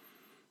so.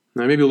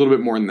 Now, maybe a little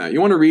bit more than that. You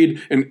want to read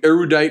an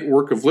erudite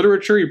work of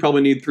literature, you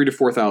probably need 3,000 to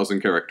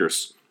 4,000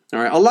 characters. All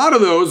right, a lot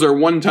of those are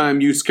one-time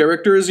use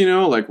characters, you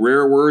know, like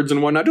rare words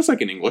and whatnot, just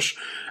like in English.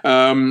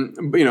 You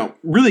know,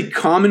 really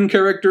common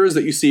characters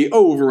that you see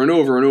over and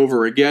over and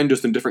over again,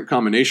 just in different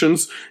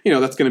combinations. You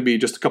know, that's going to be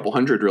just a couple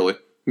hundred, really.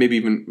 Maybe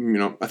even,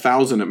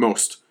 1,000 at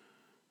most.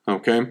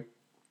 Okay?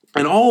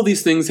 And all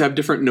these things have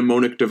different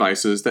mnemonic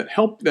devices that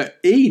help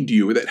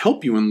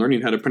you in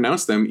learning how to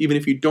pronounce them, even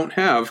if you don't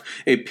have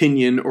a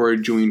pinyin or a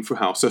Juin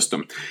Fuhao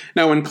system.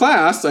 Now, in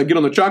class, I get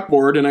on the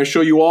chalkboard and I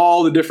show you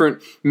all the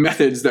different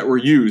methods that were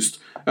used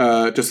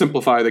to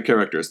simplify the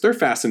characters. They're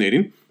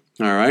fascinating.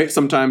 All right.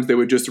 Sometimes they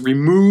would just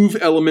remove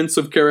elements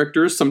of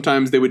characters.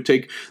 Sometimes they would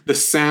take the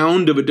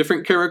sound of a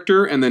different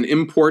character and then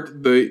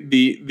import the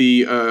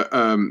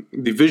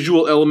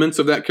visual elements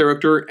of that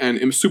character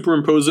and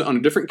superimpose it on a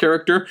different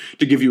character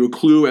to give you a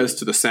clue as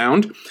to the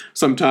sound.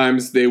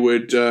 Sometimes they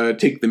would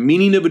take the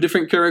meaning of a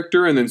different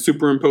character and then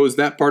superimpose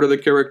that part of the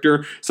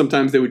character.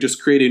 Sometimes they would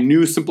just create a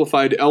new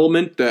simplified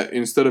element that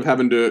instead of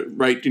having to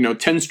write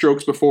 10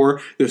 strokes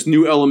before, this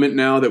new element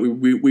now that we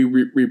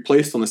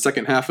replaced on the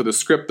second half of the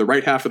script, the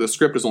right half of the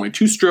script is only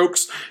 2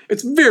 strokes.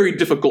 It's very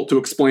difficult to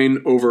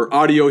explain over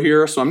audio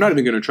here, so I'm not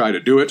even going to try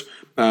to do it.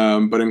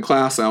 But in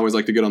class, I always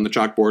like to get on the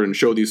chalkboard and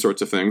show these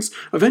sorts of things.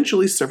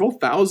 Eventually, several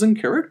thousand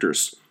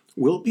characters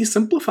will be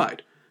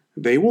simplified.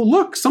 They will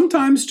look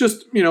sometimes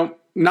just,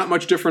 not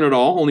much different at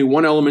all. Only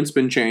one element's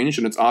been changed,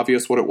 and it's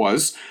obvious what it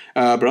was.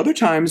 But other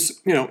times,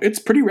 it's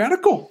pretty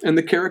radical, and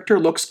the character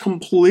looks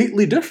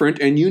completely different,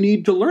 and you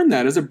need to learn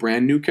that as a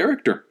brand new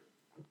character.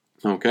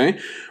 Okay,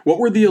 what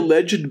were the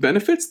alleged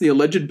benefits? The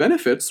alleged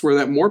benefits were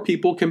that more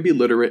people can be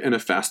literate in a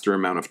faster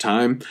amount of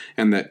time,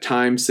 and that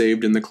time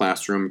saved in the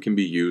classroom can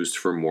be used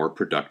for more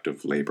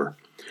productive labor.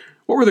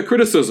 What were the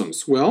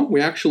criticisms? Well, we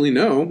actually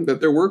know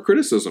that there were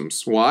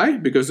criticisms. Why?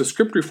 Because the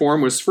script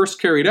reform was first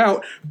carried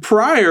out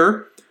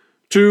prior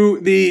to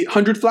the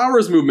 100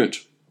 Flowers movement,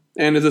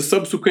 and as a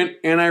subsequent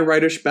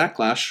anti-rightish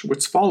backlash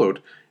which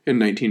followed in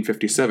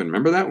 1957.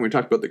 Remember that? When we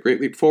talked about the Great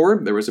Leap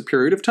Forward, there was a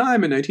period of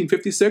time in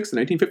 1956 and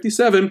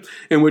 1957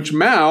 in which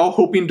Mao,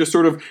 hoping to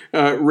sort of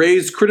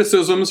raise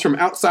criticisms from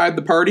outside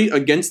the party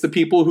against the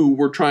people who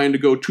were trying to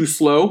go too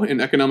slow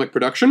in economic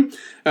production,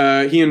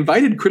 he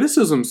invited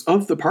criticisms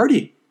of the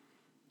party.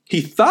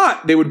 He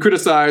thought they would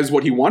criticize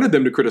what he wanted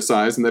them to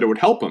criticize and that it would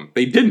help him.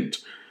 They didn't.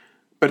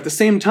 But at the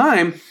same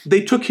time, they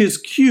took his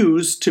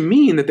cues to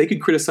mean that they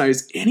could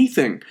criticize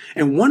anything.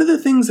 And one of the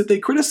things that they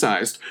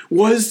criticized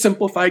was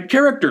simplified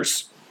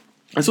characters.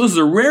 And so this is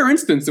a rare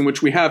instance in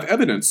which we have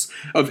evidence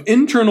of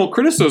internal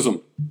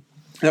criticism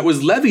that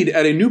was levied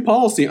at a new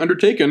policy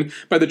undertaken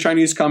by the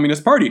Chinese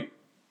Communist Party.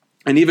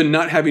 And even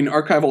not having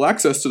archival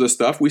access to this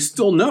stuff, we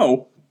still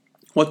know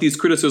what these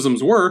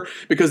criticisms were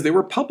because they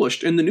were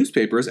published in the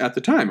newspapers at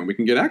the time, and we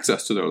can get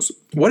access to those.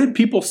 What did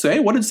people say?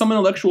 What did some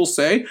intellectuals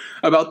say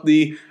about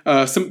the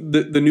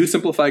new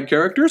simplified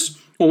characters?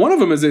 Well, one of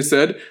them is they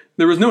said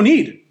there was no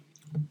need.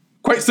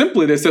 Quite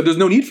simply, they said there's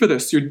no need for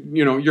this.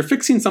 You're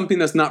fixing something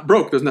that's not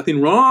broke. There's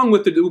nothing wrong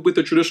with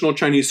the traditional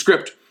Chinese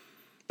script.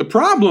 The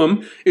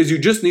problem is you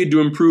just need to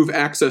improve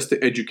access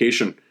to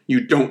education. You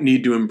don't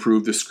need to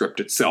improve the script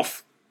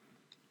itself.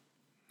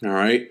 All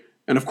right?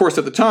 And of course,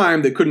 at the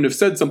time, they couldn't have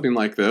said something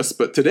like this,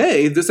 but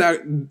today,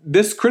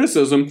 this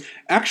criticism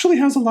actually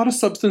has a lot of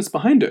substance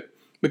behind it.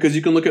 Because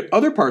you can look at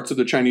other parts of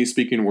the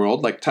Chinese-speaking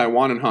world, like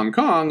Taiwan and Hong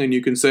Kong, and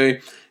you can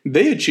say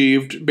they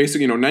achieved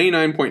basically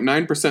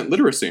 99.9%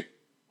 literacy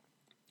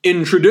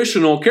in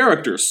traditional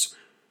characters.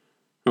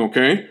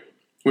 Okay?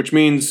 Which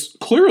means,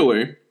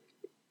 clearly,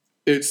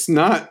 it's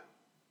not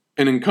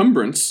an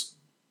encumbrance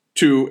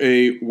to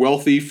a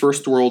wealthy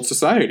first world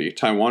society.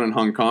 Taiwan and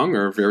Hong Kong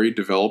are very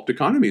developed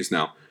economies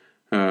now,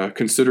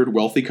 considered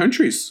wealthy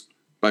countries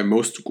by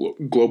most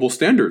global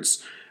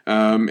standards.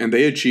 And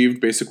they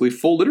achieved basically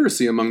full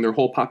literacy among their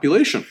whole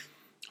population.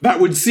 That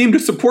would seem to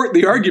support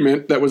the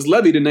argument that was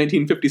levied in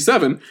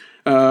 1957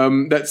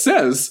 that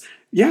says,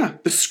 yeah,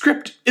 the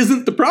script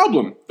isn't the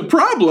problem. The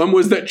problem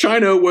was that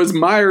China was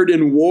mired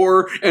in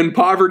war and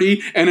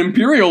poverty and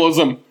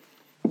imperialism.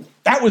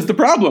 That was the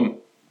problem.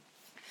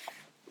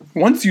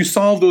 Once you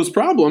solve those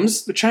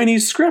problems, the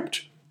Chinese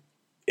script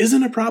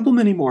isn't a problem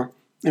anymore,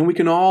 and we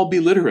can all be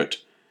literate.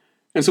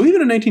 And so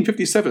even in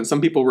 1957, some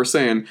people were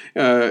saying,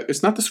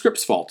 it's not the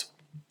script's fault.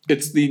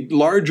 It's the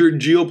larger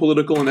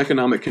geopolitical and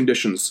economic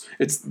conditions.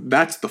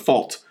 That's the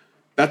fault.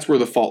 That's where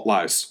the fault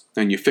lies.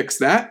 And you fix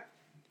that,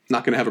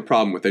 not going to have a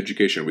problem with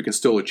education. We can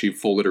still achieve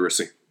full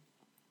literacy.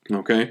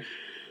 Okay?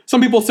 Some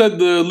people said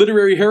the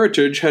literary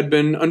heritage had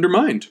been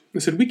undermined.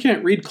 They said, we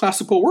can't read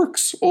classical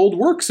works, old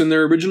works in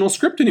their original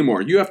script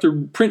anymore. You have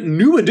to print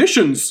new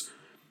editions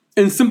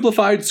in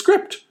simplified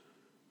script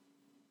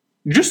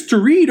just to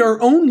read our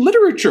own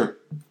literature.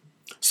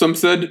 Some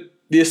said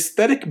the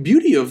aesthetic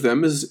beauty of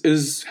them has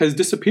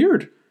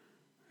disappeared.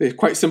 They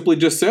quite simply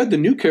just said the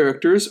new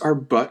characters are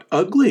but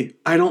ugly.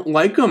 I don't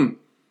like them.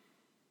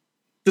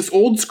 This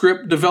old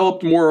script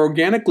developed more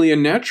organically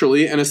and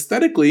naturally, and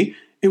aesthetically,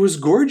 it was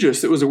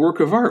gorgeous. It was a work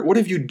of art. What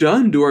have you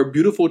done to our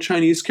beautiful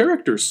Chinese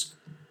characters?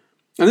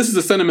 And this is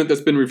a sentiment that's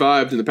been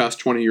revived in the past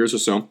 20 years or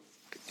so,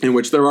 in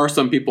which there are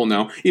some people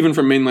now, even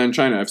from mainland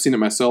China, I've seen it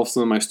myself,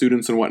 some of my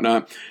students and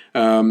whatnot,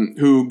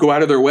 who go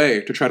out of their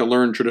way to try to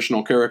learn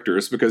traditional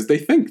characters because they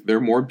think they're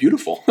more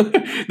beautiful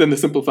than the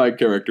simplified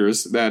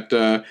characters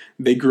that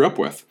they grew up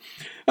with.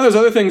 And there's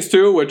other things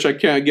too, which I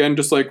can't, again,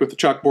 just like with the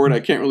chalkboard, I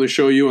can't really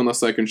show you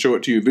unless I can show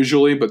it to you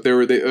visually, but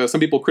some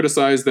people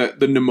criticized that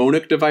the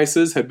mnemonic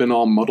devices had been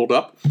all muddled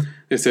up.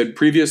 They said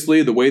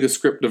previously, the way the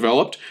script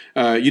developed,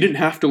 you didn't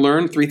have to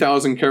learn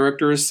 3,000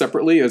 characters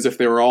separately as if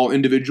they were all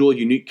individual,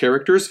 unique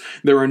characters.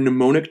 There are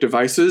mnemonic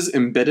devices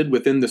embedded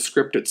within the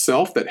script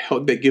itself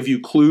that give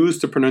you clues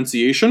to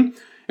pronunciation.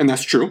 And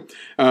that's true.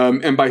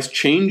 And by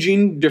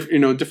changing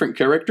different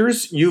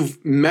characters,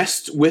 you've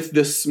messed with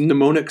this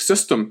mnemonic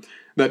system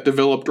that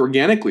developed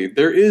organically.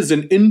 There is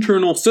an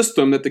internal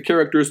system that the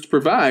characters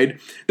provide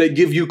that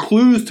give you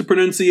clues to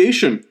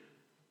pronunciation.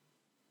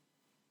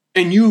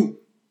 And you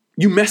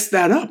mess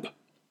that up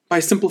by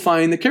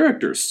simplifying the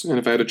characters. And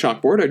if I had a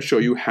chalkboard, I'd show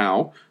you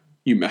how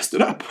you messed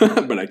it up.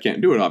 But I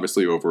can't do it,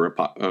 obviously, over a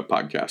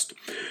podcast.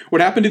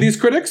 What happened to these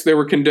critics? They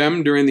were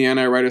condemned during the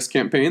anti-rightist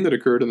campaign that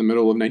occurred in the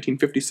middle of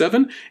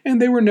 1957, and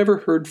they were never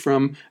heard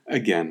from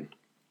again.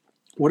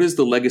 What is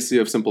the legacy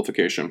of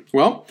simplification?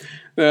 Well,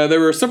 there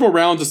were several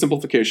rounds of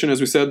simplification.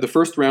 As we said, the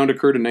first round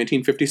occurred in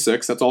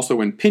 1956. That's also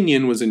when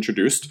pinyin was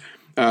introduced.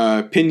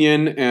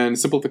 Pinyin and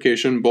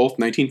simplification, both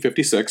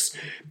 1956.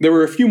 There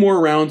were a few more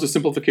rounds of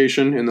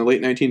simplification in the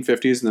late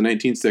 1950s and the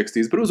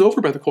 1960s, but it was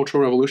over by the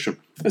Cultural Revolution.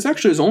 This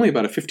actually is only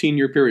about a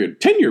 15-year period,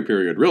 10-year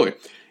period, really,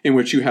 in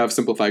which you have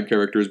simplified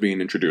characters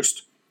being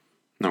introduced.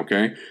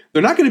 Okay?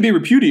 They're not going to be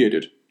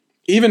repudiated.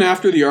 Even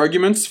after the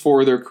arguments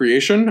for their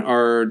creation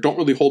don't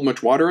really hold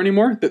much water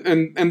anymore,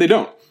 and they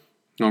don't.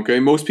 Okay,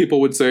 most people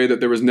would say that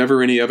there was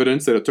never any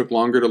evidence that it took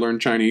longer to learn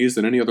Chinese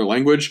than any other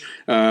language.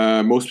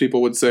 Most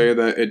people would say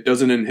that it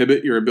doesn't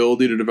inhibit your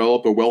ability to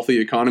develop a wealthy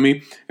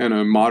economy in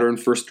a modern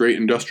first-rate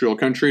industrial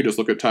country. Just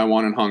look at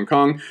Taiwan and Hong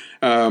Kong.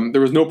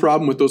 There was no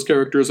problem with those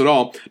characters at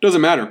all. It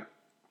doesn't matter.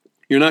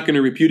 You're not going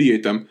to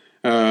repudiate them.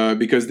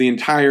 Because the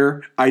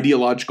entire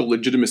ideological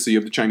legitimacy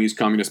of the Chinese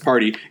Communist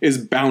Party is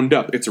bound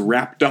up, it's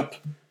wrapped up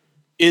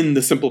in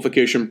the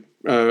simplification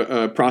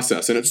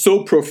process. And it's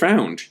so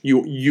profound.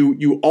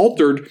 You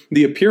altered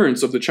the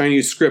appearance of the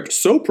Chinese script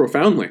so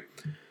profoundly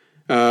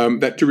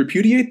that to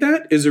repudiate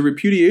that is a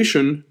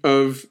repudiation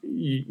of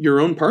your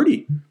own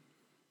party.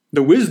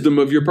 The wisdom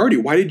of your party.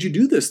 Why did you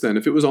do this then?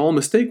 If it was all a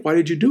mistake, why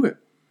did you do it?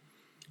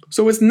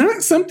 So it's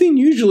not something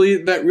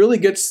usually that really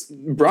gets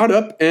brought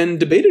up and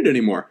debated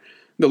anymore.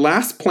 The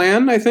last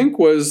plan, I think,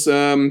 was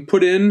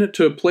put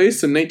into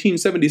place in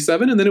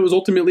 1977, and then it was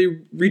ultimately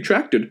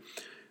retracted.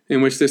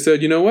 in which they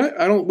said, you know what,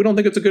 we don't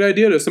think it's a good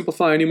idea to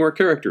simplify any more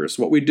characters.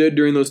 What we did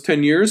during those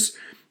 10 years,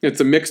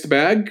 it's a mixed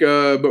bag,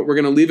 but we're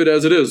going to leave it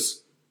as it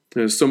is.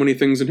 As so many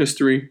things in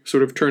history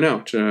sort of turn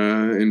out.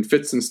 In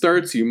fits and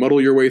starts, you muddle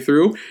your way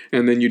through,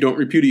 and then you don't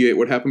repudiate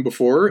what happened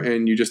before,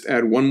 and you just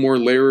add one more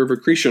layer of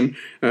accretion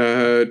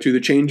to the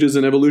changes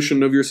and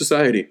evolution of your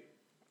society.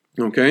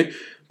 Okay?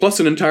 Plus,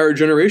 an entire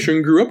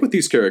generation grew up with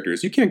these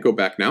characters. You can't go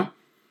back now.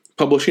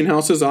 Publishing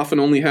houses often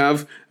only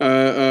have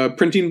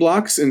printing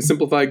blocks in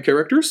simplified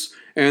characters,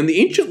 and the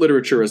ancient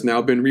literature has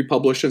now been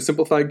republished in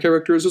simplified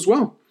characters as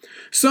well.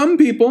 Some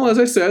people, as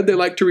I said, they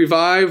like to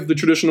revive the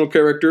traditional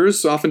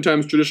characters.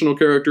 Oftentimes traditional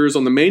characters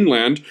on the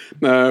mainland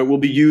will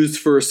be used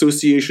for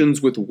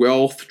associations with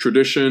wealth,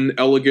 tradition,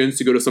 elegance.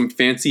 You go to some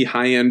fancy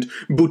high-end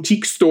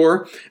boutique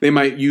store, they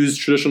might use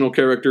traditional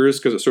characters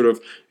because it sort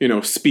of,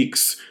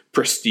 speaks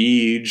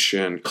prestige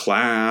and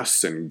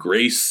class and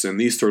grace and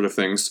these sort of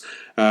things.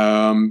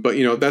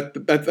 But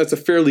that's a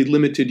fairly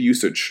limited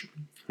usage.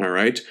 All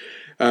right.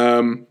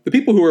 The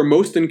people who are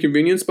most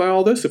inconvenienced by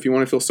all this, if you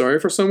want to feel sorry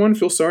for someone,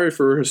 feel sorry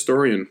for a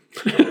historian.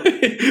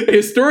 A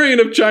historian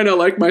of China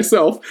like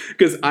myself,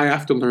 because I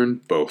have to learn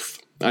both.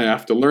 I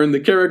have to learn the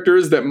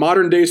characters that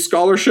modern-day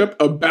scholarship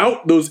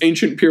about those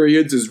ancient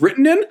periods is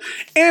written in,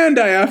 and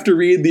I have to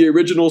read the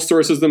original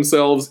sources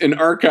themselves in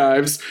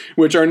archives,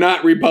 which are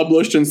not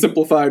republished in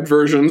simplified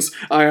versions.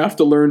 I have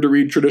to learn to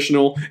read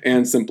traditional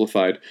and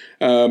simplified.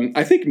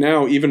 I think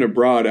now, even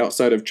abroad,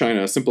 outside of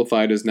China,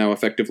 simplified is now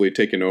effectively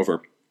taken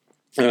over.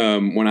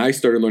 When I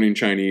started learning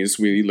Chinese,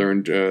 we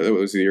learned, it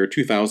was the year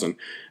 2000,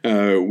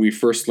 we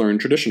first learned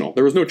traditional.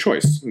 There was no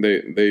choice.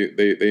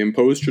 They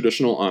imposed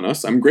traditional on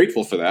us. I'm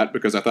grateful for that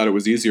because I thought it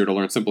was easier to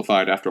learn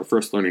simplified after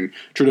first learning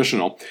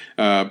traditional.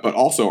 But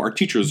also, our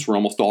teachers were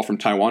almost all from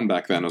Taiwan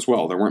back then as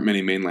well. There weren't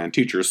many mainland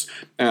teachers.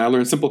 I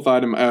learned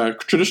simplified,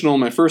 traditional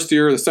in my first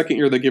year. The second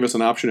year, they gave us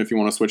an option if you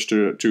want to switch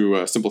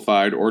to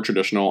simplified or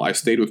traditional. I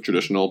stayed with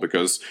traditional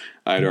because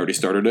I had already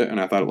started it and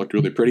I thought it looked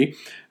really pretty.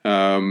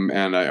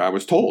 And I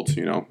was told,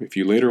 if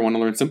you later want to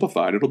learn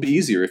simplified, it'll be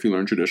easier if you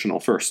learn traditional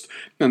first.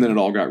 And then it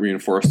all got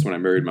reinforced when I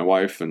married my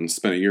wife and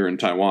spent a year in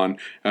Taiwan.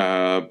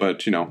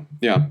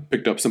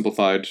 Picked up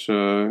simplified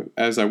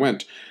as I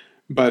went.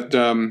 But,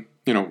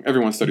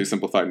 everyone studies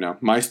simplified now.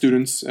 My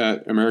students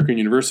at American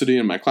University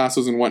and my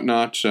classes and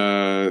whatnot,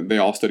 they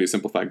all study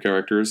simplified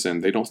characters,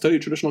 and they don't study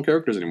traditional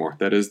characters anymore.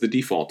 That is the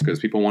default, because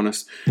people want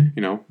us,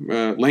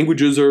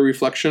 languages are a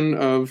reflection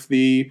of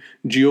the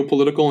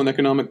geopolitical and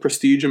economic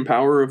prestige and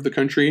power of the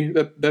country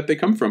that they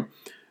come from.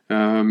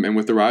 And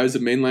with the rise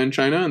of mainland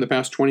China in the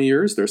past 20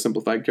 years, their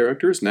simplified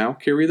characters now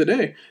carry the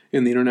day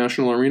in the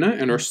international arena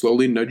and are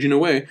slowly nudging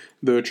away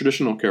the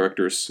traditional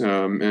characters.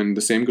 And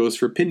the same goes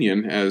for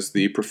Pinyin as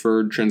the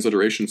preferred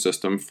transliteration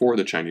system for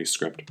the Chinese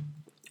script.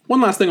 One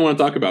last thing I want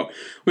to talk about.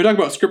 When we talk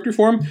about script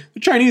reform,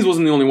 the Chinese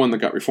wasn't the only one that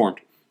got reformed.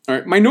 All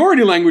right,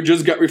 minority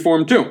languages got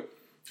reformed too.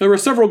 There were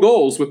several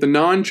goals with the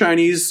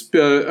non-Chinese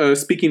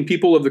speaking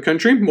people of the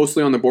country,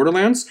 mostly on the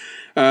borderlands.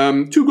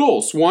 2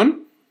 goals.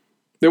 One,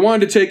 they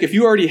wanted to take, if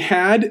you already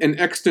had an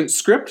extant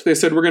script, they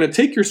said, we're going to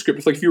take your script.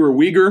 It's like if you were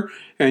Uyghur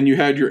and you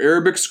had your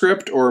Arabic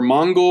script or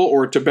Mongol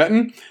or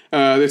Tibetan.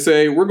 They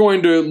say, we're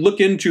going to look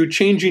into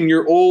changing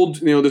your old,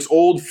 this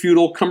old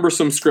feudal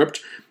cumbersome script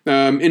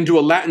into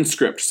a Latin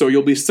script. So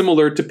you'll be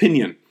similar to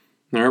Pinyin.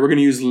 All right, we're going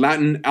to use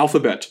Latin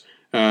alphabet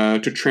to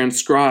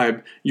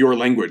transcribe your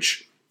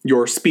language,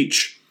 your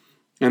speech.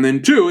 And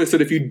then 2, they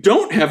said, if you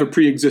don't have a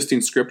pre-existing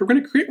script, we're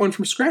going to create one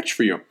from scratch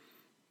for you.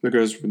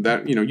 Because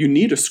that, you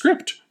need a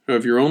script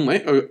of your own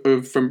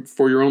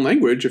for your own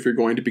language if you're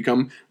going to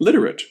become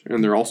literate,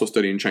 and they're also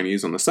studying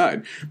Chinese on the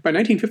side. By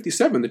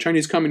 1957, the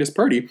Chinese Communist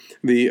Party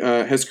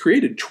has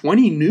created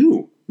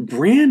 20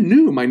 brand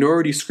new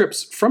minority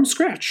scripts from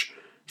scratch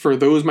for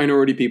those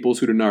minority peoples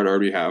who do not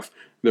already have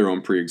their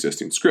own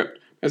pre-existing script.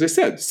 As I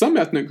said, some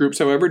ethnic groups,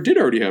 however, did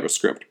already have a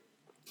script.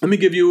 Let me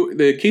give you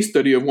the case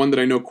study of one that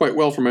I know quite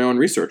well from my own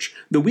research: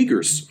 the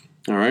Uyghurs.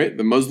 All right,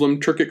 the Muslim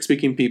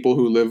Turkic-speaking people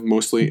who live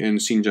mostly in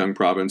Xinjiang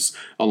province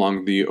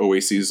along the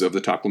oases of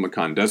the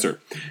Taklamakan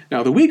Desert.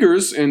 Now, the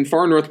Uyghurs in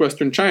far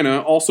northwestern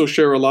China also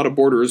share a lot of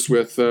borders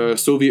with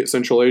Soviet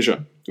Central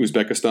Asia,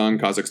 Uzbekistan,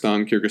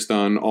 Kazakhstan,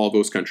 Kyrgyzstan, all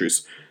those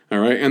countries. All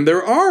right, and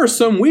there are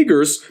some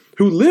Uyghurs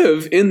who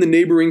live in the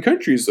neighboring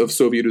countries of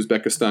Soviet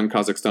Uzbekistan,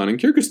 Kazakhstan, and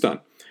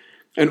Kyrgyzstan.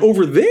 And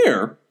over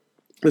there,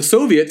 the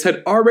Soviets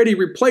had already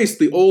replaced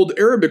the old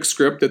Arabic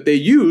script that they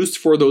used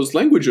for those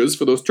languages,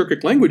 for those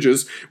Turkic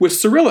languages, with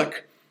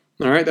Cyrillic.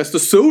 All right, that's the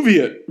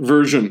Soviet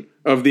version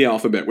of the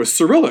alphabet, with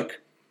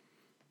Cyrillic.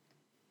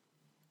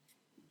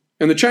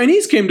 And the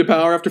Chinese came to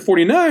power after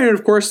 49, and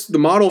of course, the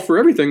model for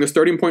everything, the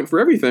starting point for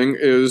everything,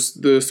 is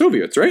the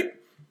Soviets, right?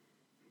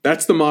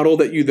 That's the model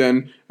that you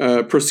then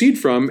proceed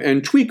from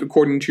and tweak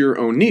according to your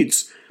own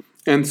needs.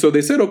 And so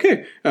they said,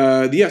 okay,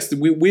 yes,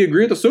 we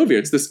agree with the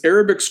Soviets. This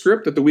Arabic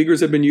script that the Uyghurs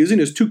have been using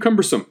is too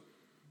cumbersome.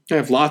 They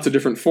have lots of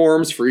different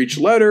forms for each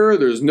letter.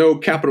 There's no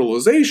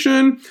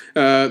capitalization.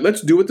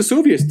 Let's do what the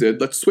Soviets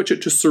did. Let's switch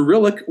it to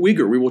Cyrillic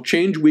Uyghur. We will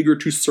change Uyghur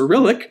to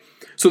Cyrillic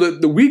so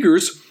that the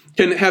Uyghurs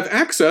can have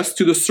access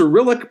to the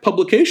Cyrillic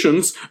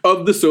publications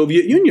of the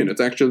Soviet Union. It's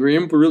actually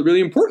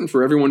really important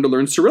for everyone to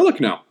learn Cyrillic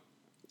now,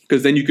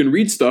 because then you can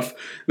read stuff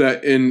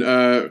that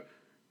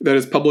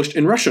is published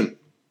in Russian.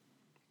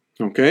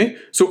 Okay,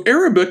 so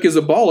Arabic is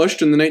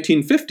abolished in the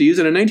 1950s,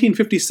 and in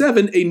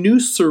 1957, a new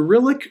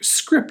Cyrillic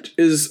script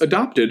is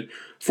adopted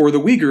for the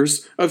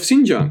Uyghurs of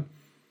Xinjiang.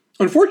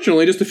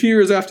 Unfortunately, just a few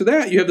years after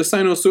that, you have the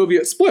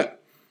Sino-Soviet split.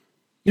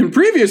 And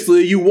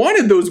previously, you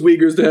wanted those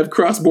Uyghurs to have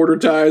cross-border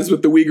ties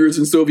with the Uyghurs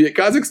in Soviet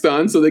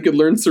Kazakhstan so they could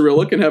learn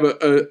Cyrillic and have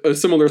a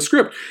similar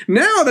script.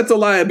 Now that's a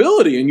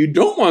liability, and you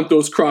don't want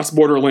those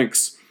cross-border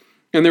links.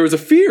 And there was a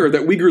fear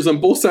that Uyghurs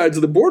on both sides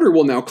of the border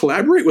will now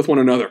collaborate with one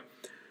another.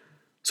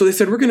 So they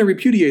said, we're going to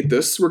repudiate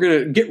this. We're going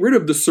to get rid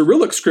of the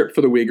Cyrillic script for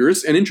the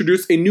Uyghurs and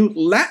introduce a new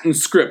Latin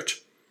script,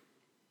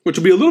 which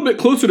will be a little bit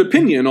closer to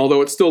Pinyin,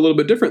 although it's still a little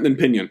bit different than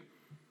Pinyin.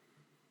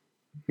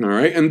 All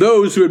right, and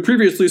those who had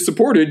previously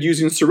supported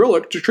using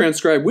Cyrillic to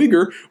transcribe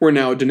Uyghur were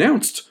now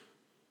denounced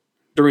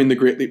during the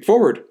Great Leap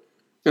Forward.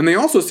 And they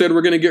also said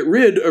we're going to get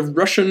rid of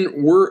Russian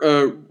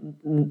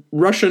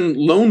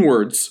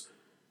loanwords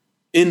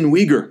in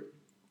Uyghur.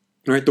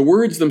 All right, the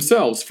words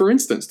themselves, for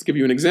instance, to give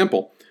you an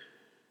example,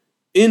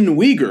 in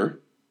Uyghur,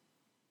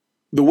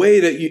 the way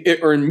that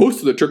or in most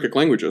of the Turkic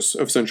languages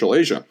of Central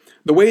Asia,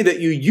 the way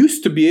that you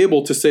used to be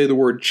able to say the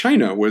word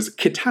China was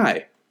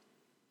Kitai.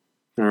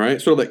 All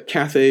right, sort of like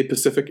Cathay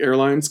Pacific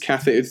Airlines.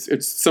 Cathay,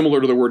 it's similar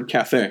to the word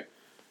Cathay.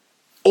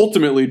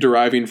 Ultimately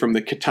deriving from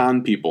the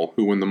Khitan people,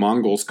 who when the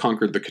Mongols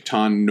conquered the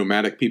Khitan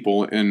nomadic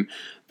people in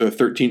the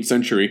 13th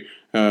century,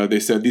 they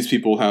said these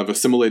people have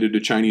assimilated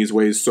to Chinese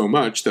ways so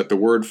much that the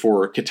word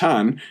for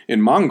Khitan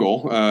in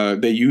Mongol,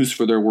 they use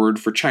for their word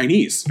for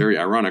Chinese. Very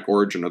ironic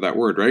origin of that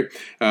word, right?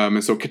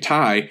 And so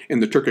Kitai in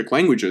the Turkic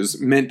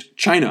languages meant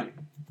China.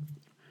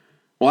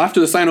 Well,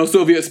 after the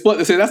Sino-Soviet split,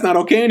 they say that's not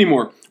okay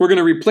anymore. We're going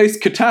to replace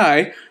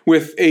Kitai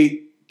with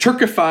a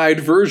Turkified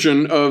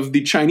version of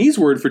the Chinese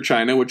word for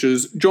China, which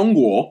is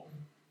Zhongguo,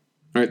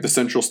 right? The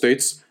central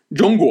states,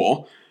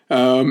 Zhongguo.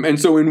 And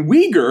so in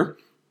Uyghur,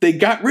 they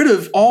got rid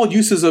of all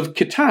uses of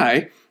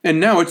Kitai, and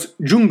now it's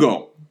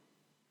Jungo.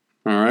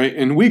 All right,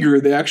 in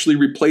Uyghur, they actually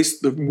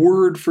replaced the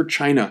word for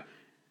China,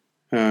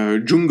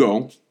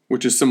 Jungo,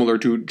 which is similar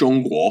to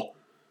Zhongguo.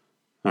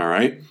 All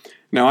right.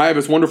 Now, I have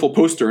this wonderful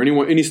poster.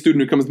 Any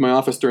student who comes to my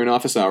office during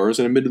office hours,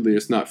 and admittedly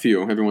it's not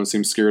few, everyone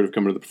seems scared of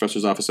coming to the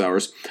professor's office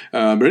hours,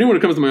 but anyone who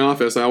comes to my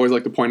office, I always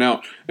like to point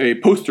out a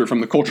poster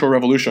from the Cultural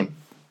Revolution,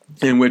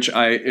 in which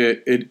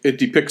it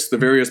depicts the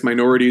various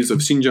minorities of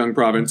Xinjiang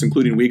province,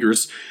 including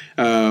Uyghurs,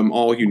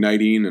 all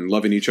uniting and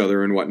loving each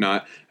other and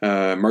whatnot,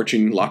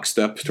 marching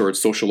lockstep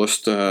towards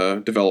socialist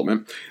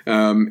development.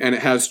 And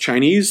it has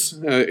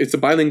Chinese, it's a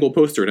bilingual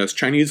poster. It has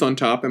Chinese on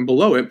top, and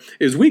below it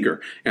is Uyghur.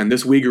 And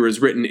this Uyghur is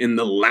written in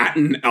the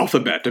Latin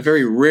alphabet, a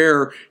very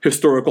rare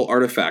historical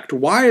artifact.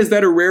 Why is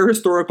that a rare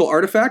historical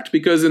artifact?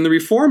 Because in the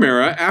Reform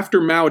era,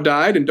 after Mao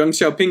died and Deng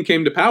Xiaoping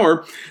came to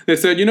power, they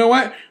said, you know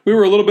what? We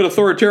were a little bit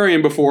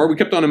authoritarian before. We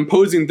kept on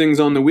imposing things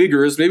on the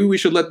Uyghurs. Maybe we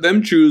should let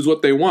them choose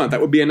what they want. That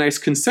would be a nice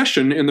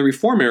concession in the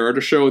Reform era to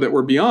show that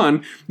we're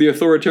beyond the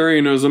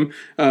authoritarianism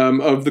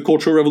of the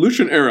Cultural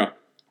Revolution era.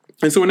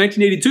 And so in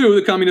 1982,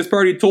 the Communist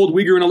Party told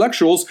Uyghur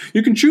intellectuals,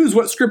 you can choose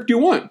what script you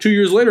want. 2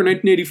 years later,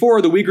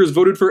 1984, the Uyghurs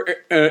voted for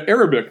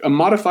Arabic, a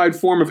modified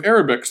form of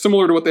Arabic,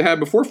 similar to what they had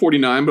before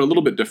 49, but a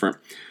little bit different.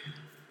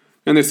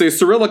 And they say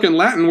Cyrillic and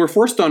Latin were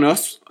forced on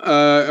us,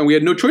 and we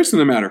had no choice in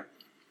the matter.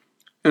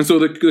 And so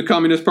the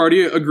Communist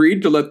Party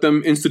agreed to let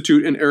them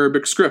institute an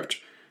Arabic script.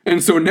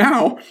 And so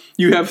now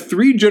you have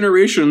 3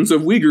 generations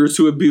of Uyghurs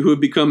who have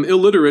become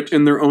illiterate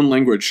in their own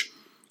language.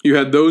 You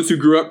had those who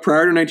grew up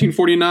prior to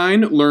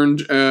 1949,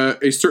 learned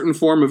a certain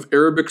form of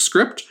Arabic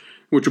script,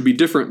 which would be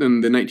different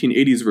than the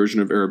 1980s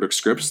version of Arabic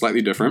script,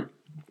 slightly different.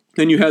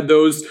 Then you had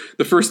those,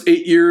 the first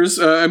 8 years,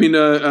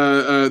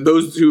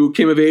 those who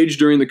came of age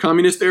during the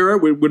communist era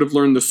would have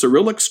learned the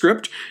Cyrillic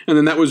script, and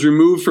then that was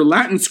removed for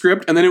Latin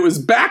script, and then it was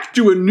back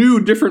to a new,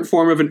 different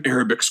form of an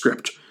Arabic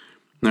script.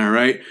 All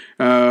right.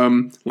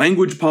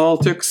 Language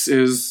politics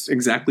is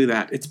exactly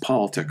that. It's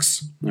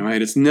politics. All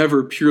right. It's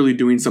never purely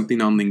doing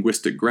something on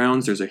linguistic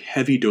grounds. There's a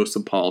heavy dose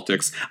of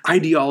politics,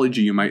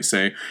 ideology, you might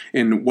say,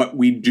 in what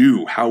we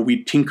do, how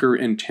we tinker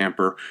and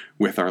tamper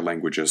with our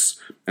languages.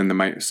 And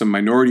some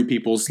minority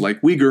peoples like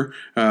Uyghur,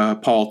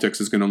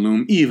 politics is going to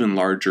loom even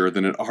larger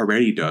than it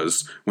already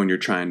does when you're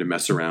trying to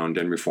mess around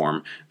and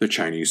reform the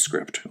Chinese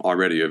script.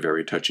 Already a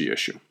very touchy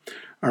issue.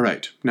 All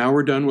right. Now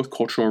we're done with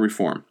cultural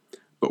reform.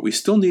 But we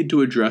still need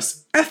to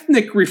address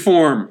ethnic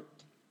reform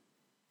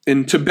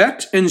in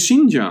Tibet and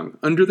Xinjiang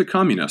under the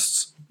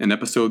communists in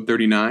episode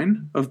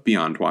 39 of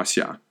Beyond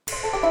Huaxia.